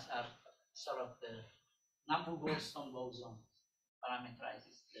theta are sort of the Nambu-Goldstone boson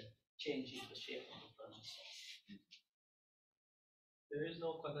parameterizes the change in the shape of the Fermi space. There is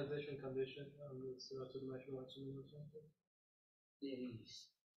no quantization condition on this two-dimensional simulation.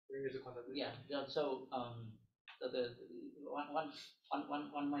 There is a quantization. Yeah. So the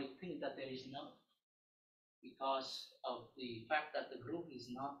one might think that there is no, because of the fact that the group is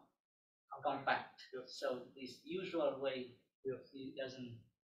not compact. Yes. So this usual way, yes, it doesn't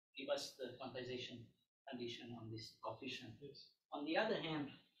give us the quantization condition on this coefficient. Yes. On the other hand,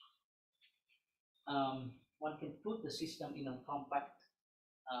 one can put the system in a compact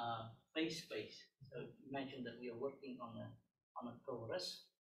phase space. So you mentioned that we are working on a torus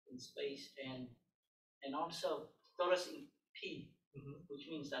in space, and also torus in P, which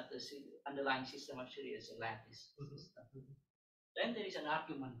means that the underlying system actually is a lattice system. Then there is an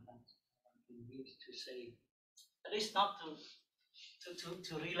argument that one can use to say, at least not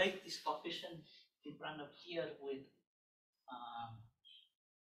to relate this coefficient in front of here with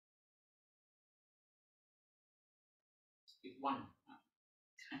one.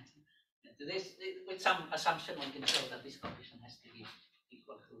 With some assumption, one can show that this coefficient has to be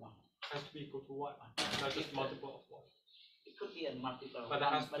equal to 1. Has to be equal to 1, not just multiple of 1. It could be a multiple. But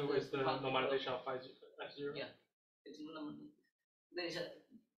that has to do with the normalization of F0. Yeah, there is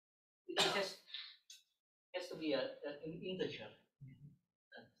it has to be an integer.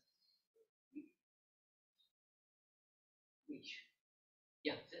 Which,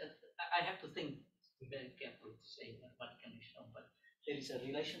 yeah, I have to think very carefully to say what can be shown, but there is a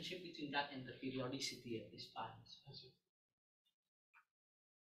relationship between that and the periodicity of this bias.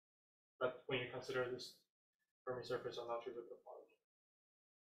 But when you consider this Fermi surface on non-trivial topology,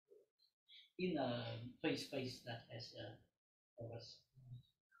 in a phase space that has a torus.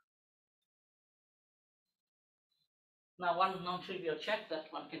 Now, one non-trivial check that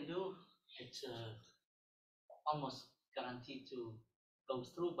one can do, it's almost guaranteed to go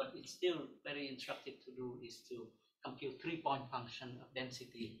through, but it's still very instructive to do is to compute 3-point function of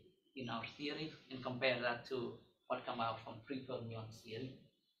density in our theory and compare that to what come out from pre-fermion theory.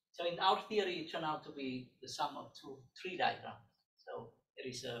 So in our theory, it turned out to be the sum of 3 diagrams. So there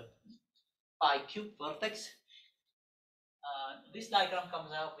is a pi cube vertex. This diagram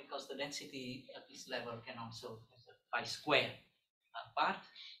comes out because the density at this level can also have a pi square part.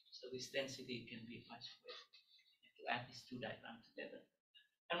 So this density can be pi square. You have to add these 2 diagrams together.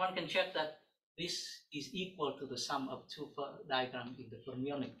 And one can check that this is equal to the sum of 2 diagrams in the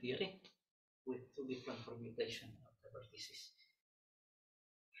fermionic theory with 2 different permutations of the vertices.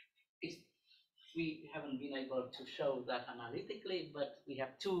 We haven't been able to show that analytically, but we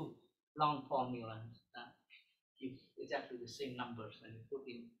have 2 long formulas that give exactly the same numbers when you put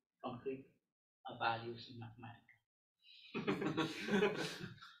in concrete values in mathematics.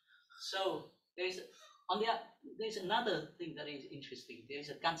 So there's another thing that is interesting. There is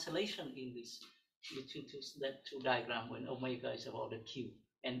a cancellation in this between that 2 diagram when omega is about a q,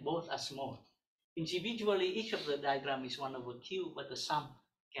 and both are small. Individually, each of the diagram is 1 over q, but the sum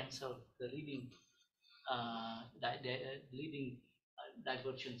cancel the leading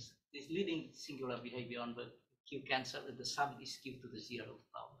divergence, this leading singular behavior on the q cancel, and the sum is q to the 0th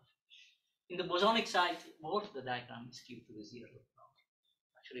power. In the bosonic side, both the diagram is q to the 0th power.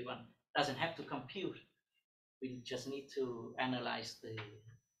 Actually, one doesn't have to compute. We just need to analyze the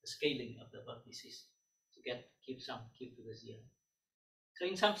scaling of the vertices to keep some q to the 0. So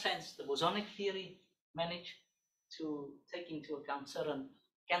in some sense, the bosonic theory managed to take into account certain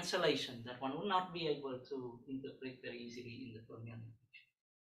cancellation that one would not be able to interpret very easily in the fermionic picture.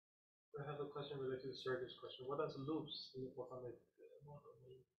 I have a question related to Sergey's question. What does loops in the bosonic model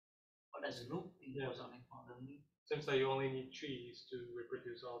mean? What does loop in the bosonic model mean? Seems like you only need trees to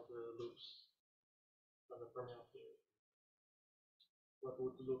reproduce all the loops from the fermionic theory. What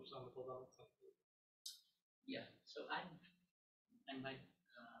would loops on the bosonic side do? Yeah, so I might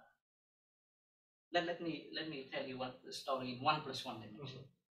let me tell you what the story in 1 plus 1 dimension.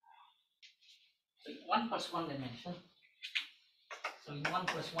 So in 1 plus 1 dimension, so in 1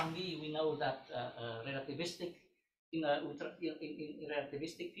 plus 1D, we know that relativistic in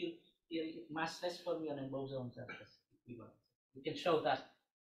relativistic field theory, massless fermion and bosons are equivalent. We can show that.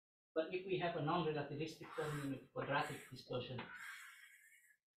 But if we have a non-relativistic fermion with quadratic dispersion,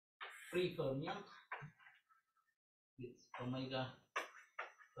 free fermion with omega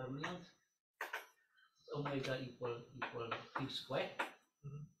fermions, omega equal q squared.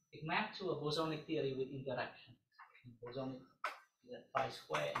 It mapped to a bosonic theory with interaction. Bosonic is at pi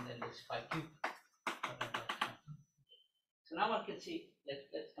square, and then there's pi cube. So now one can see,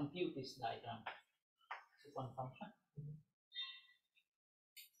 let's compute this diagram. It's one function.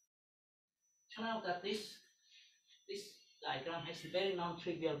 Turn out that this diagram has very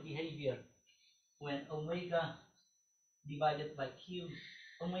non-trivial behavior when omega divided by q,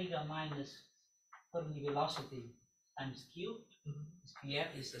 omega minus Fermi velocity times q.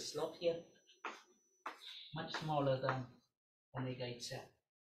 Pf is the slope here, much smaller than omega itself.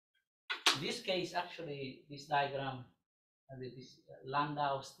 In this case, actually, this diagram, this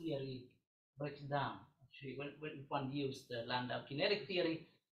Landau's theory breaks down. Actually, when one uses the Landau kinetic theory,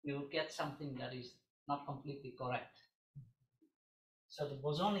 we will get something that is not completely correct. So in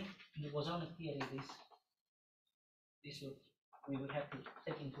the bosonic theory, we will have to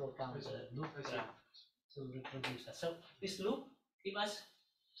take into account the loop graph to reproduce that. So this loop give us,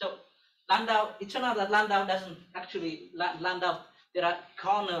 so Landau, it turns out that Landau doesn't actually, there are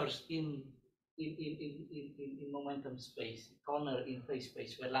corners in momentum space, corner in phase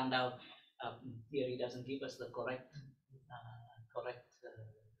space where Landau theory doesn't give us the correct,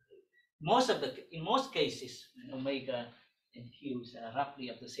 in most cases, when omega and q's are roughly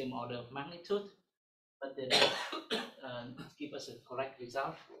of the same order of magnitude, but they don't give us a correct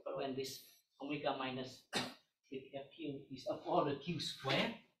result. But when this omega minus q is of order q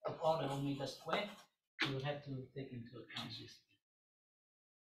squared, of order omega squared, we will have to take into account this.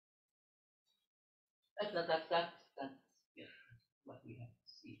 That's what we have to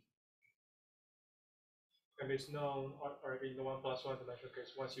see. And it's known, or in the 1 plus 1 dimensional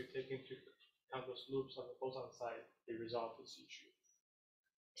case, once you take into account those loops on the boson side, they resolve this issue.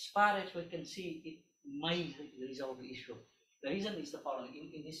 As far as we can see, it may resolve the issue. The reason is the following: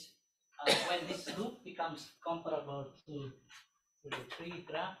 in this, when this loop becomes comparable to the tree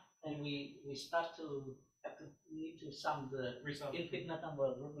graph, and we start to need to sum the infinite number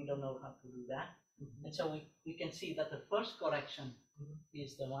of loops. We don't know how to do that, and so we can see that the first correction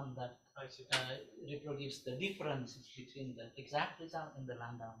is the one that reproduces the differences between the exact result and the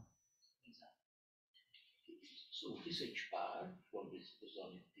Landau result. So this H bar for this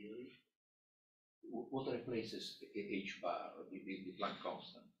bosonic theory. What replaces H bar, the Planck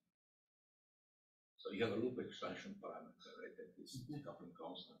constant? So you have a loop expansion parameter, right? That is the coupling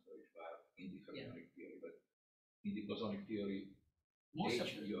constant for H bar in the fermionic theory, but in the bosonic theory,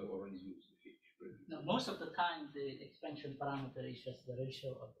 you have already used the H. No, most of the time, the expansion parameter is just the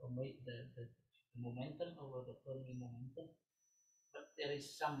ratio of the momentum over the Fermi momentum. But there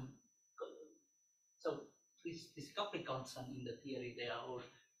is some, so this coupling constant in the theory, they are all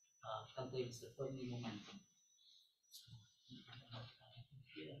contains the Fermi momentum.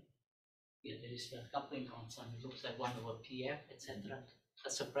 Here there is the coupling constant. It looks like 1 over PF, etc.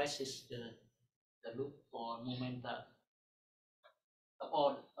 That suppresses the loop for momenta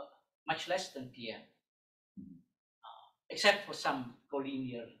or much less than PF, except for some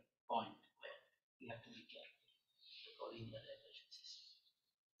collinear point where you have to be careful. The collinear divergences.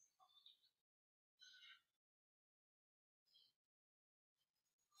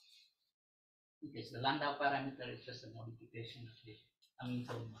 Okay, so the Landau parameter is just a modification of the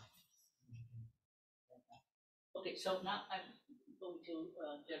Hamilton. Okay, so now I'm going to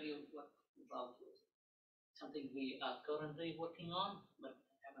tell you what about something we are currently working on, but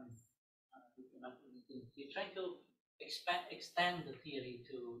haven't written up anything. We're trying to extend the theory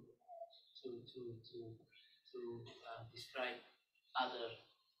to describe other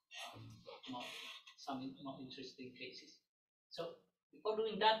some more interesting cases. So before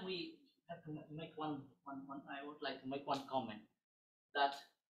doing that, we have to make one. I would like to make one comment that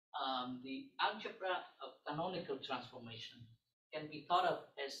the algebra of canonical transformation can be thought of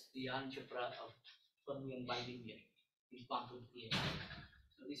as the algebra of fermion bilinear in quantum theory.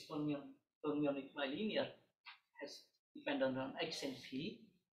 So this fermionic bilinear has dependent on x and p,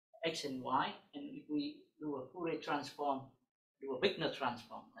 x and y, and if we do a Fourier transform, do a Wigner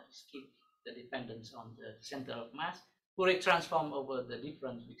transform, that is keep the dependence on the center of mass, Fourier transform over the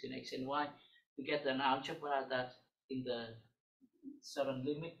difference between x and y, we get an algebra that in the certain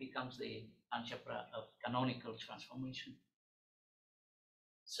limit becomes the algebra of canonical transformation.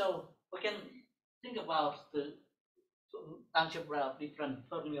 So we can think about the algebra of different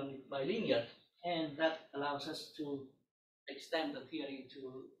fermionic bilinear, and that allows us to extend the theory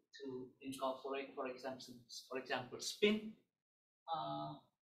to incorporate, for example, spin.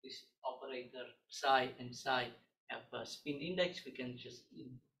 This operator psi and psi have a spin index. We can just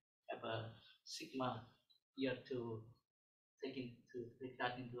have a sigma here to take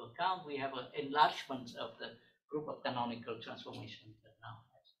that into account. We have an enlargement of the group of canonical transformations that now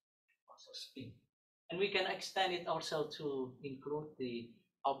has also spin. And we can extend it also to include the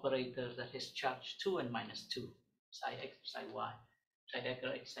operator that has charge 2 and minus 2, psi x, psi y, psi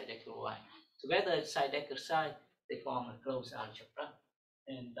decker x, psi decker y. Together, psi decker psi, they form a closed algebra,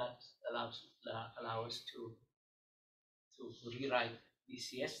 and that allows us to rewrite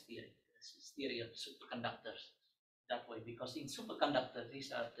BCS theory, this theory of superconductors, that way, because in superconductors,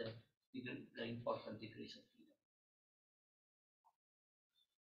 these are the important degrees of freedom.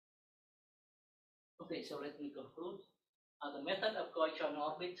 Okay, so let me conclude. The method of coadjoint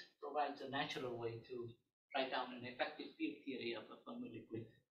orbit provides a natural way to write down an effective field theory of a Fermi liquid.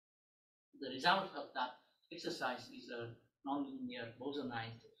 The result of that exercise is a nonlinear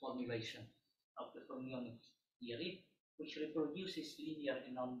bosonized formulation of the fermionic theory, which reproduces linear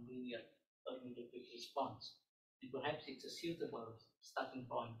and nonlinear Fermi liquid response. And perhaps it's a suitable starting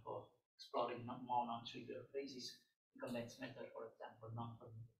point for exploring more non-trivial phases, the condensed matter, for example,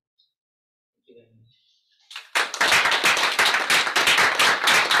 non-Fermi liquids. Thank you very much.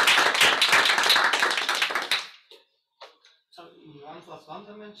 So in 1+1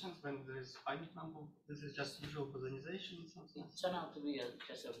 dimensions, when there is finite number, this is just usual bosonization or something? It turned out to be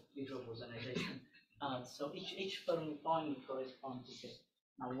just a usual bosonization. So each Fermi point corresponds to just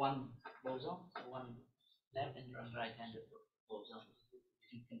now one boson, so one left and one right-handed boson,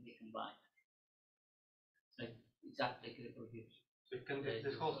 which can be combined. So exactly reproduce. So it can be,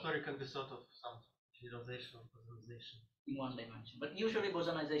 this whole theory can be sort of some generalization of bosonization in one dimension. But usually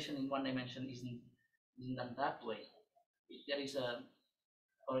bosonization in one dimension isn't done that way. There is a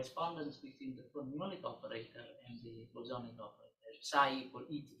correspondence between the fermionic operator and the bosonic operator, psi equal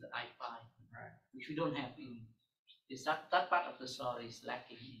e to the I phi, right, which we don't have in this. That part of the story is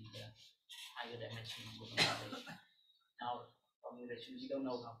lacking in the higher dimension of bosonization. Now, formulation, we don't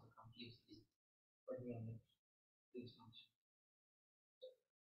know how to compute the fermionic Green's function.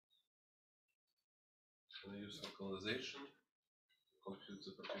 Can I use synchronization to compute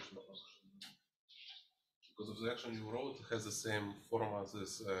the partition function? Because of the action you wrote has the same form as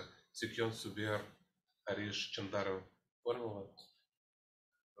this sequence Subir Harish Chandara formula.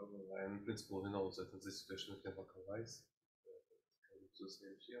 And in principle, we know that in this situation we can localize. Can we do the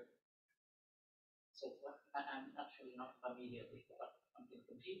same here? So I'm actually not familiar with what quantum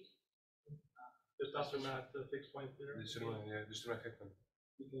compute. Just aftermath fixed point theorem. Yeah, discriminate happen.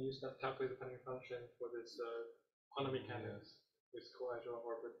 You can use that calculate dependent function for this quantum mechanics with coadjoint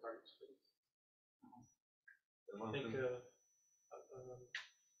orbit target space. I think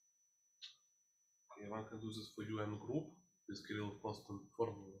one can do this for UN group with Kirillov-Kostant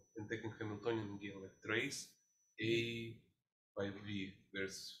formula and taking Hamiltonian again, like trace A by V,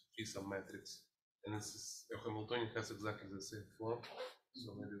 there's three some matrix. And this is, Hamiltonian has exactly the same form,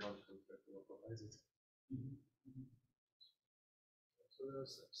 so maybe one can try to localize it. So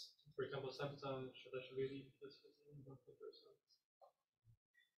there's, for example, Samson should actually leave this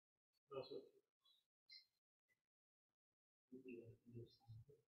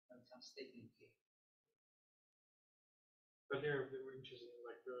some statement here. But they were interesting,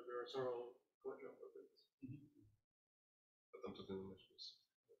 like there are several coadjoint orbits. But I'm talking about this.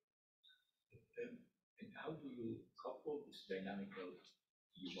 And how do you couple this dynamical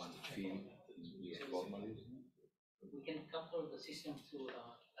U1 field with formalism? We can couple the system to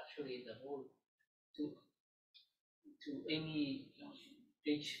actually the whole to any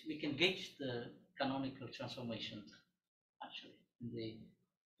gauge. We can gauge the canonical transformation actually.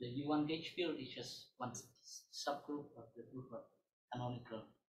 The U1 gauge field is just one subgroup of the group of canonical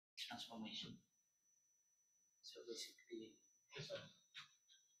transformation. So basically,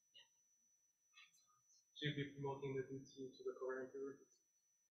 So you'd be promoting the DT to the covariant field,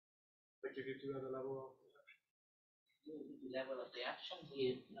 like if you do at the level of the level of the action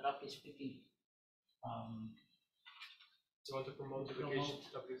here, roughly speaking, you want to promote the gauge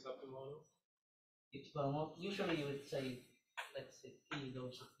of this optimal model? It's promote. Usually you would say, let's say P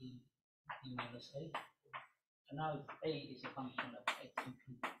goes to P minus A. And now A is a function of X and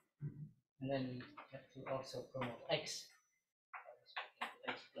P. And then we have to also promote X.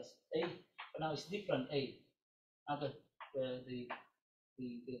 X plus A. But now it's different A. Now there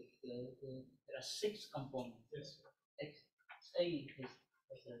are 6 components. Yes. X A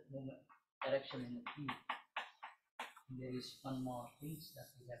has a moment direction in the P. And there is one more thing that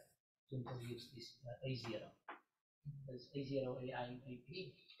we have to introduce this A0. There's A0, AI, AP,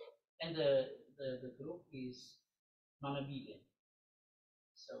 and the group is non-abelian.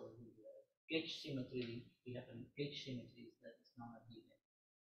 So the gauge symmetry, we have a gauge symmetry that is non-abelian.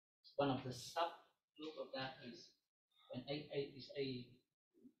 One of the subgroup of that is when A is A.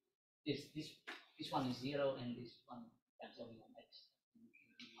 This one is 0 and this one depends only on X.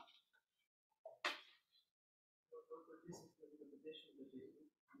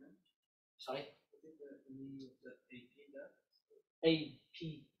 Sorry? AP.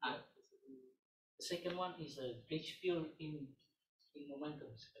 The second one is a gauge field in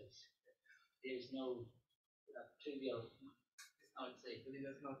momentum space. There is no trivial. I would say.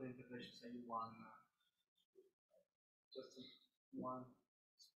 There's not the integration, say one, just one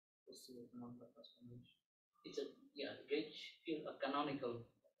possible canonical transformation. It's a gauge field of canonical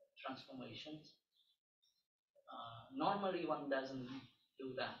transformations. Normally one doesn't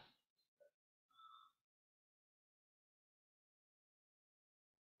do that.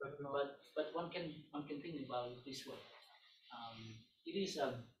 But one can think about it this way. It is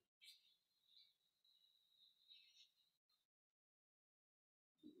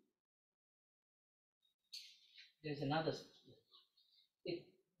there's another.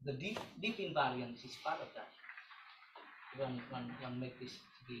 The deep invariance is part of that. One make this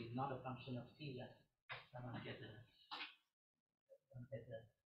to be not a function of t, then one get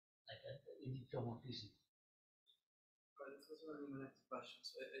like a idiomorphism. But this was one of my next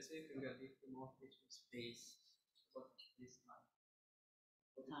questions. So I say you can get idiomorphism space. What is time?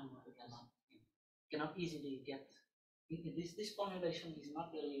 The time we cannot easily get. This formulation is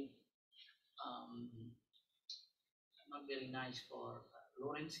not very nice for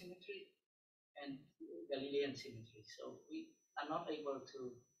Lorentz symmetry and Galilean symmetry. So we are not able to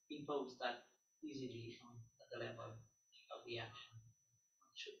impose that easily on the level of the action.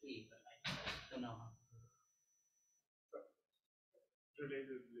 It should be, but I don't know how.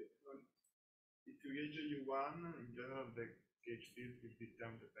 Relatedly, if you gauge a U1, in general the gauge field will be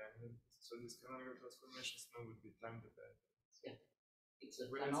time dependent. So these canonical transformations now would be time dependent. Yeah. It's a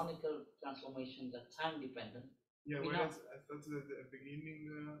canonical transformation that's time dependent. Yeah, whereas I thought that at the beginning,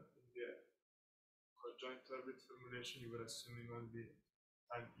 the coadjoint orbit formulation, you were assuming only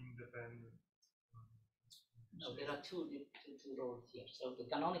time independent. No, there are two roles here. So the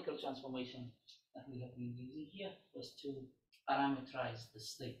canonical transformation that we have been using here was to parameterize the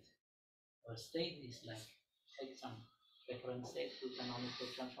state. Our state is like take some reference state to canonical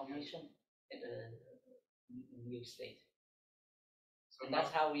transformation at a new state. So And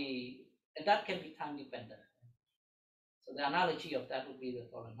that's how we, and that can be time dependent. So the analogy of that would be the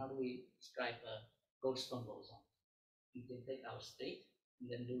following: how do we describe a Goldstone boson? We can take our state and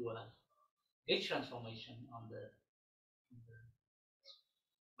then do a gauge transformation on the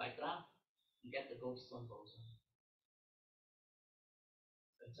background and get the Goldstone boson.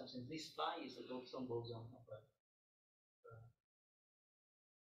 So in some sense, this phi is the Goldstone boson of a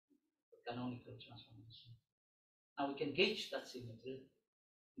canonical transformation. Now we can gauge that symmetry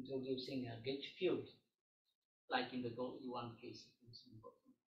introducing a gauge field, like in the E1 case.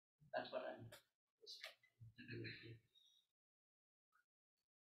 That's what I'm to do here.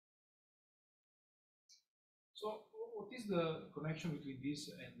 So what is the connection between this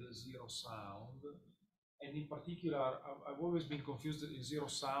and the zero sound? And in particular, I've always been confused in zero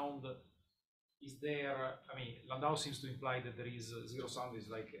sound. Is there, I mean, Landau seems to imply that there is zero sound is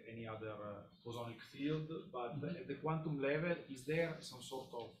like any other bosonic field, but at the quantum level, is there some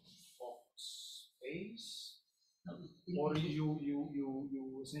sort of Fock space? No, Or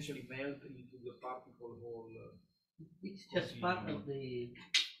you essentially melt into the particle whole? It's just part of the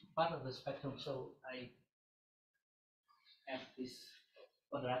spectrum. So I have this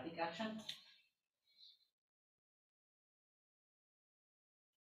quadratic action.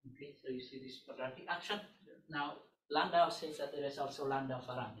 Okay, so you see this quadratic action. Now Landau says that there is also Landau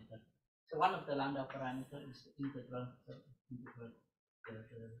parameter. So one of the Landau parameter is the integral.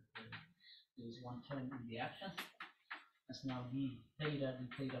 There is one term in the action. That's now d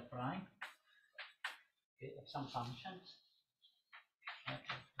theta prime. Okay, of some functions.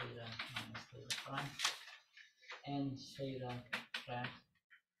 Theta minus theta prime and theta prime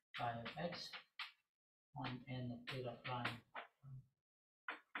phi of x on n of theta prime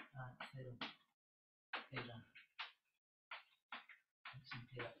theta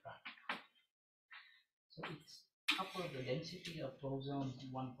prime. So it's couple the density of boson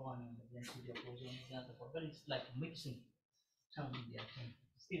at one point and the density of boson at the other point, but it's like mixing term in the action,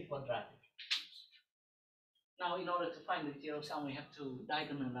 still quadratic. Now, in order to find the zero sum, we have to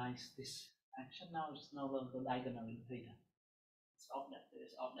diagonalize this action. Now it's no longer diagonal in theta. It's off that there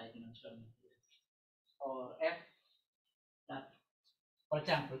is off diagonal term in theta. Or f that, for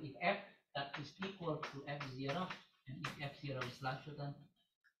example, if f that is equal to f0 and if f0 is larger than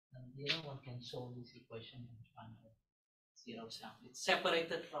 0, one can solve this equation and find the zero sum. It's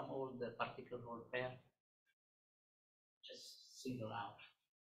separated from all the particle whole pair. Just single out.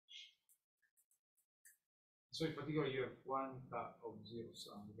 So in particular, you have one of zero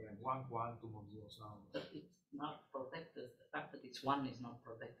sum, you have one quantum of zero sum. But it's not protected. The fact that it's one is not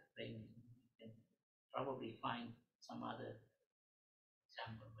protected. Then you can probably find some other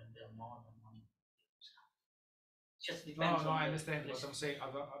example when there are more than one zero sum. It just depends. No, I understand what I'm saying.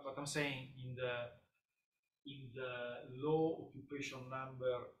 But I'm saying in the low occupation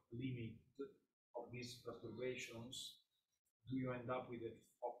number limit of these perturbations, do you end up with a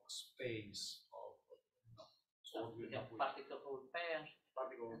Fock space of? So we have particle whole pair.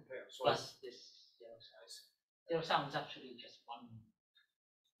 Particle whole pair. So Plus this zero sum. Zero sum is actually just one.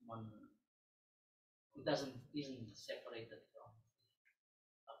 It isn't separated from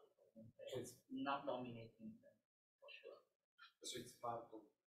particle whole pair. So it's not dominating them for sure. So it's part of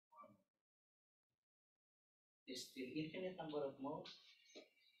one. There's still infinite number of modes.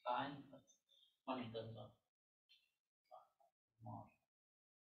 Fine, but one in terms of more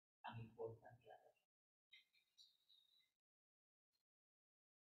unequal than the other.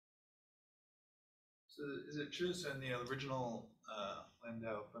 So is it true, so in the original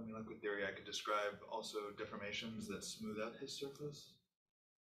Landau Fermi liquid theory, I could describe also deformations that smooth out his surface?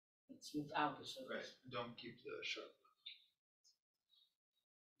 It smooths out the surface. Right, don't keep the sharp.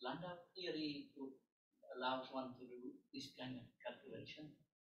 Landau theory allows one to do this kind of calculation.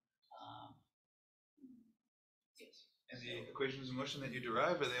 Yes. And the equations of motion that you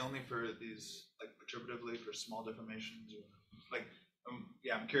derive, are they only for these, like perturbatively for small deformations? Or like,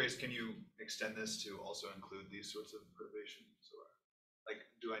 yeah, I'm curious, can you extend this to also include these sorts of perturbations? Or like,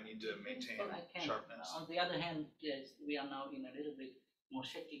 do I need to maintain Well, I can. sharpness? On the other hand, yes, we are now in a little bit more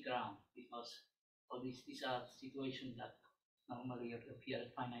shaky ground because for these are situations that normally appear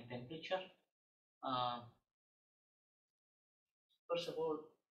at finite temperature. First of all,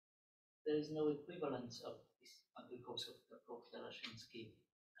 there is no equivalence of this because of the Cox-Larrachain scheme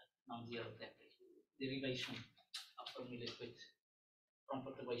at non-zero temperature. Derivation of Fermi liquid from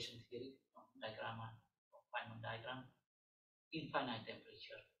perturbation theory, from diagram, from Feynman diagram, in finite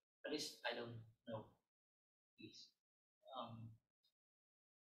temperature. At least I don't know this.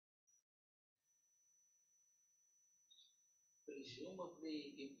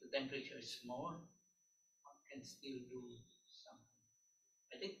 presumably if the temperature is small, one can still do something.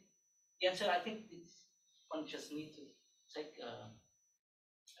 I think the answer, I think it's, one just need to take a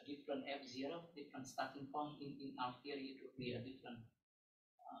different F0, different starting point. In our theory, it would be a different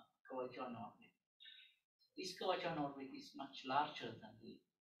coadjoint orbit. This coadjoint orbit is much larger than the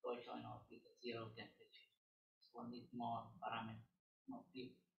coadjoint orbit at 0 temperature. So one needs more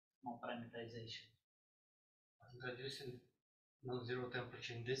more parameterization. Introducing non-zero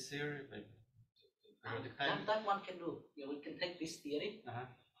temperature in this theory, like periodic time. That one can do. Yeah, we can take this theory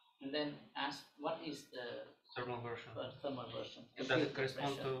and then ask what is the thermal version. Thermal version. Does it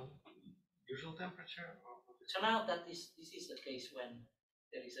correspond to usual temperature? So now that this is the case when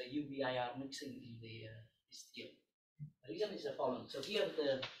there is a UV-IR mixing in the this theory. The reason is the following. So here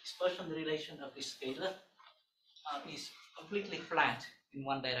the dispersion relation of this scalar is completely flat in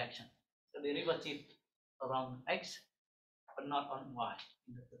one direction. The derivative around x, but not on y.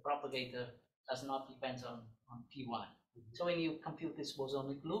 The propagator does not depend on P1. So when you compute this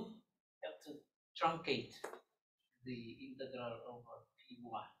bosonic loop, you have to truncate the integral over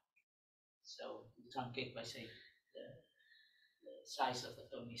P1. So you truncate by say the size of the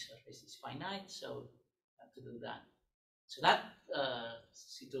Fermi surface is finite, so you have to do that. So that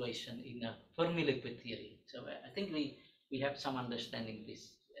situation in a Fermi liquid theory. So I think we have some understanding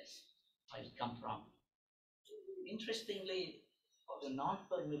this, yes, where it come from. Interestingly, for the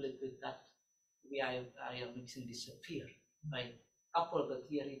non-Fermi liquid, that UV-IR mixing disappear. By couple the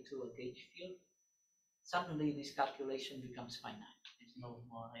theory to a gauge field, suddenly this calculation becomes finite. There's no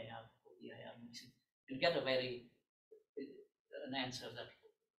more UV-IR mixing. You get a very an answer that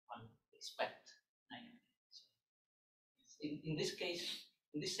one expect. So in this case,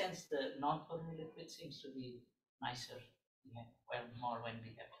 in this sense, the non-Fermi liquid seems to be nicer. We have well more when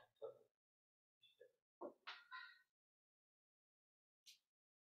we have Fermi.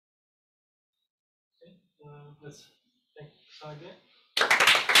 Okay, let's thank Saga.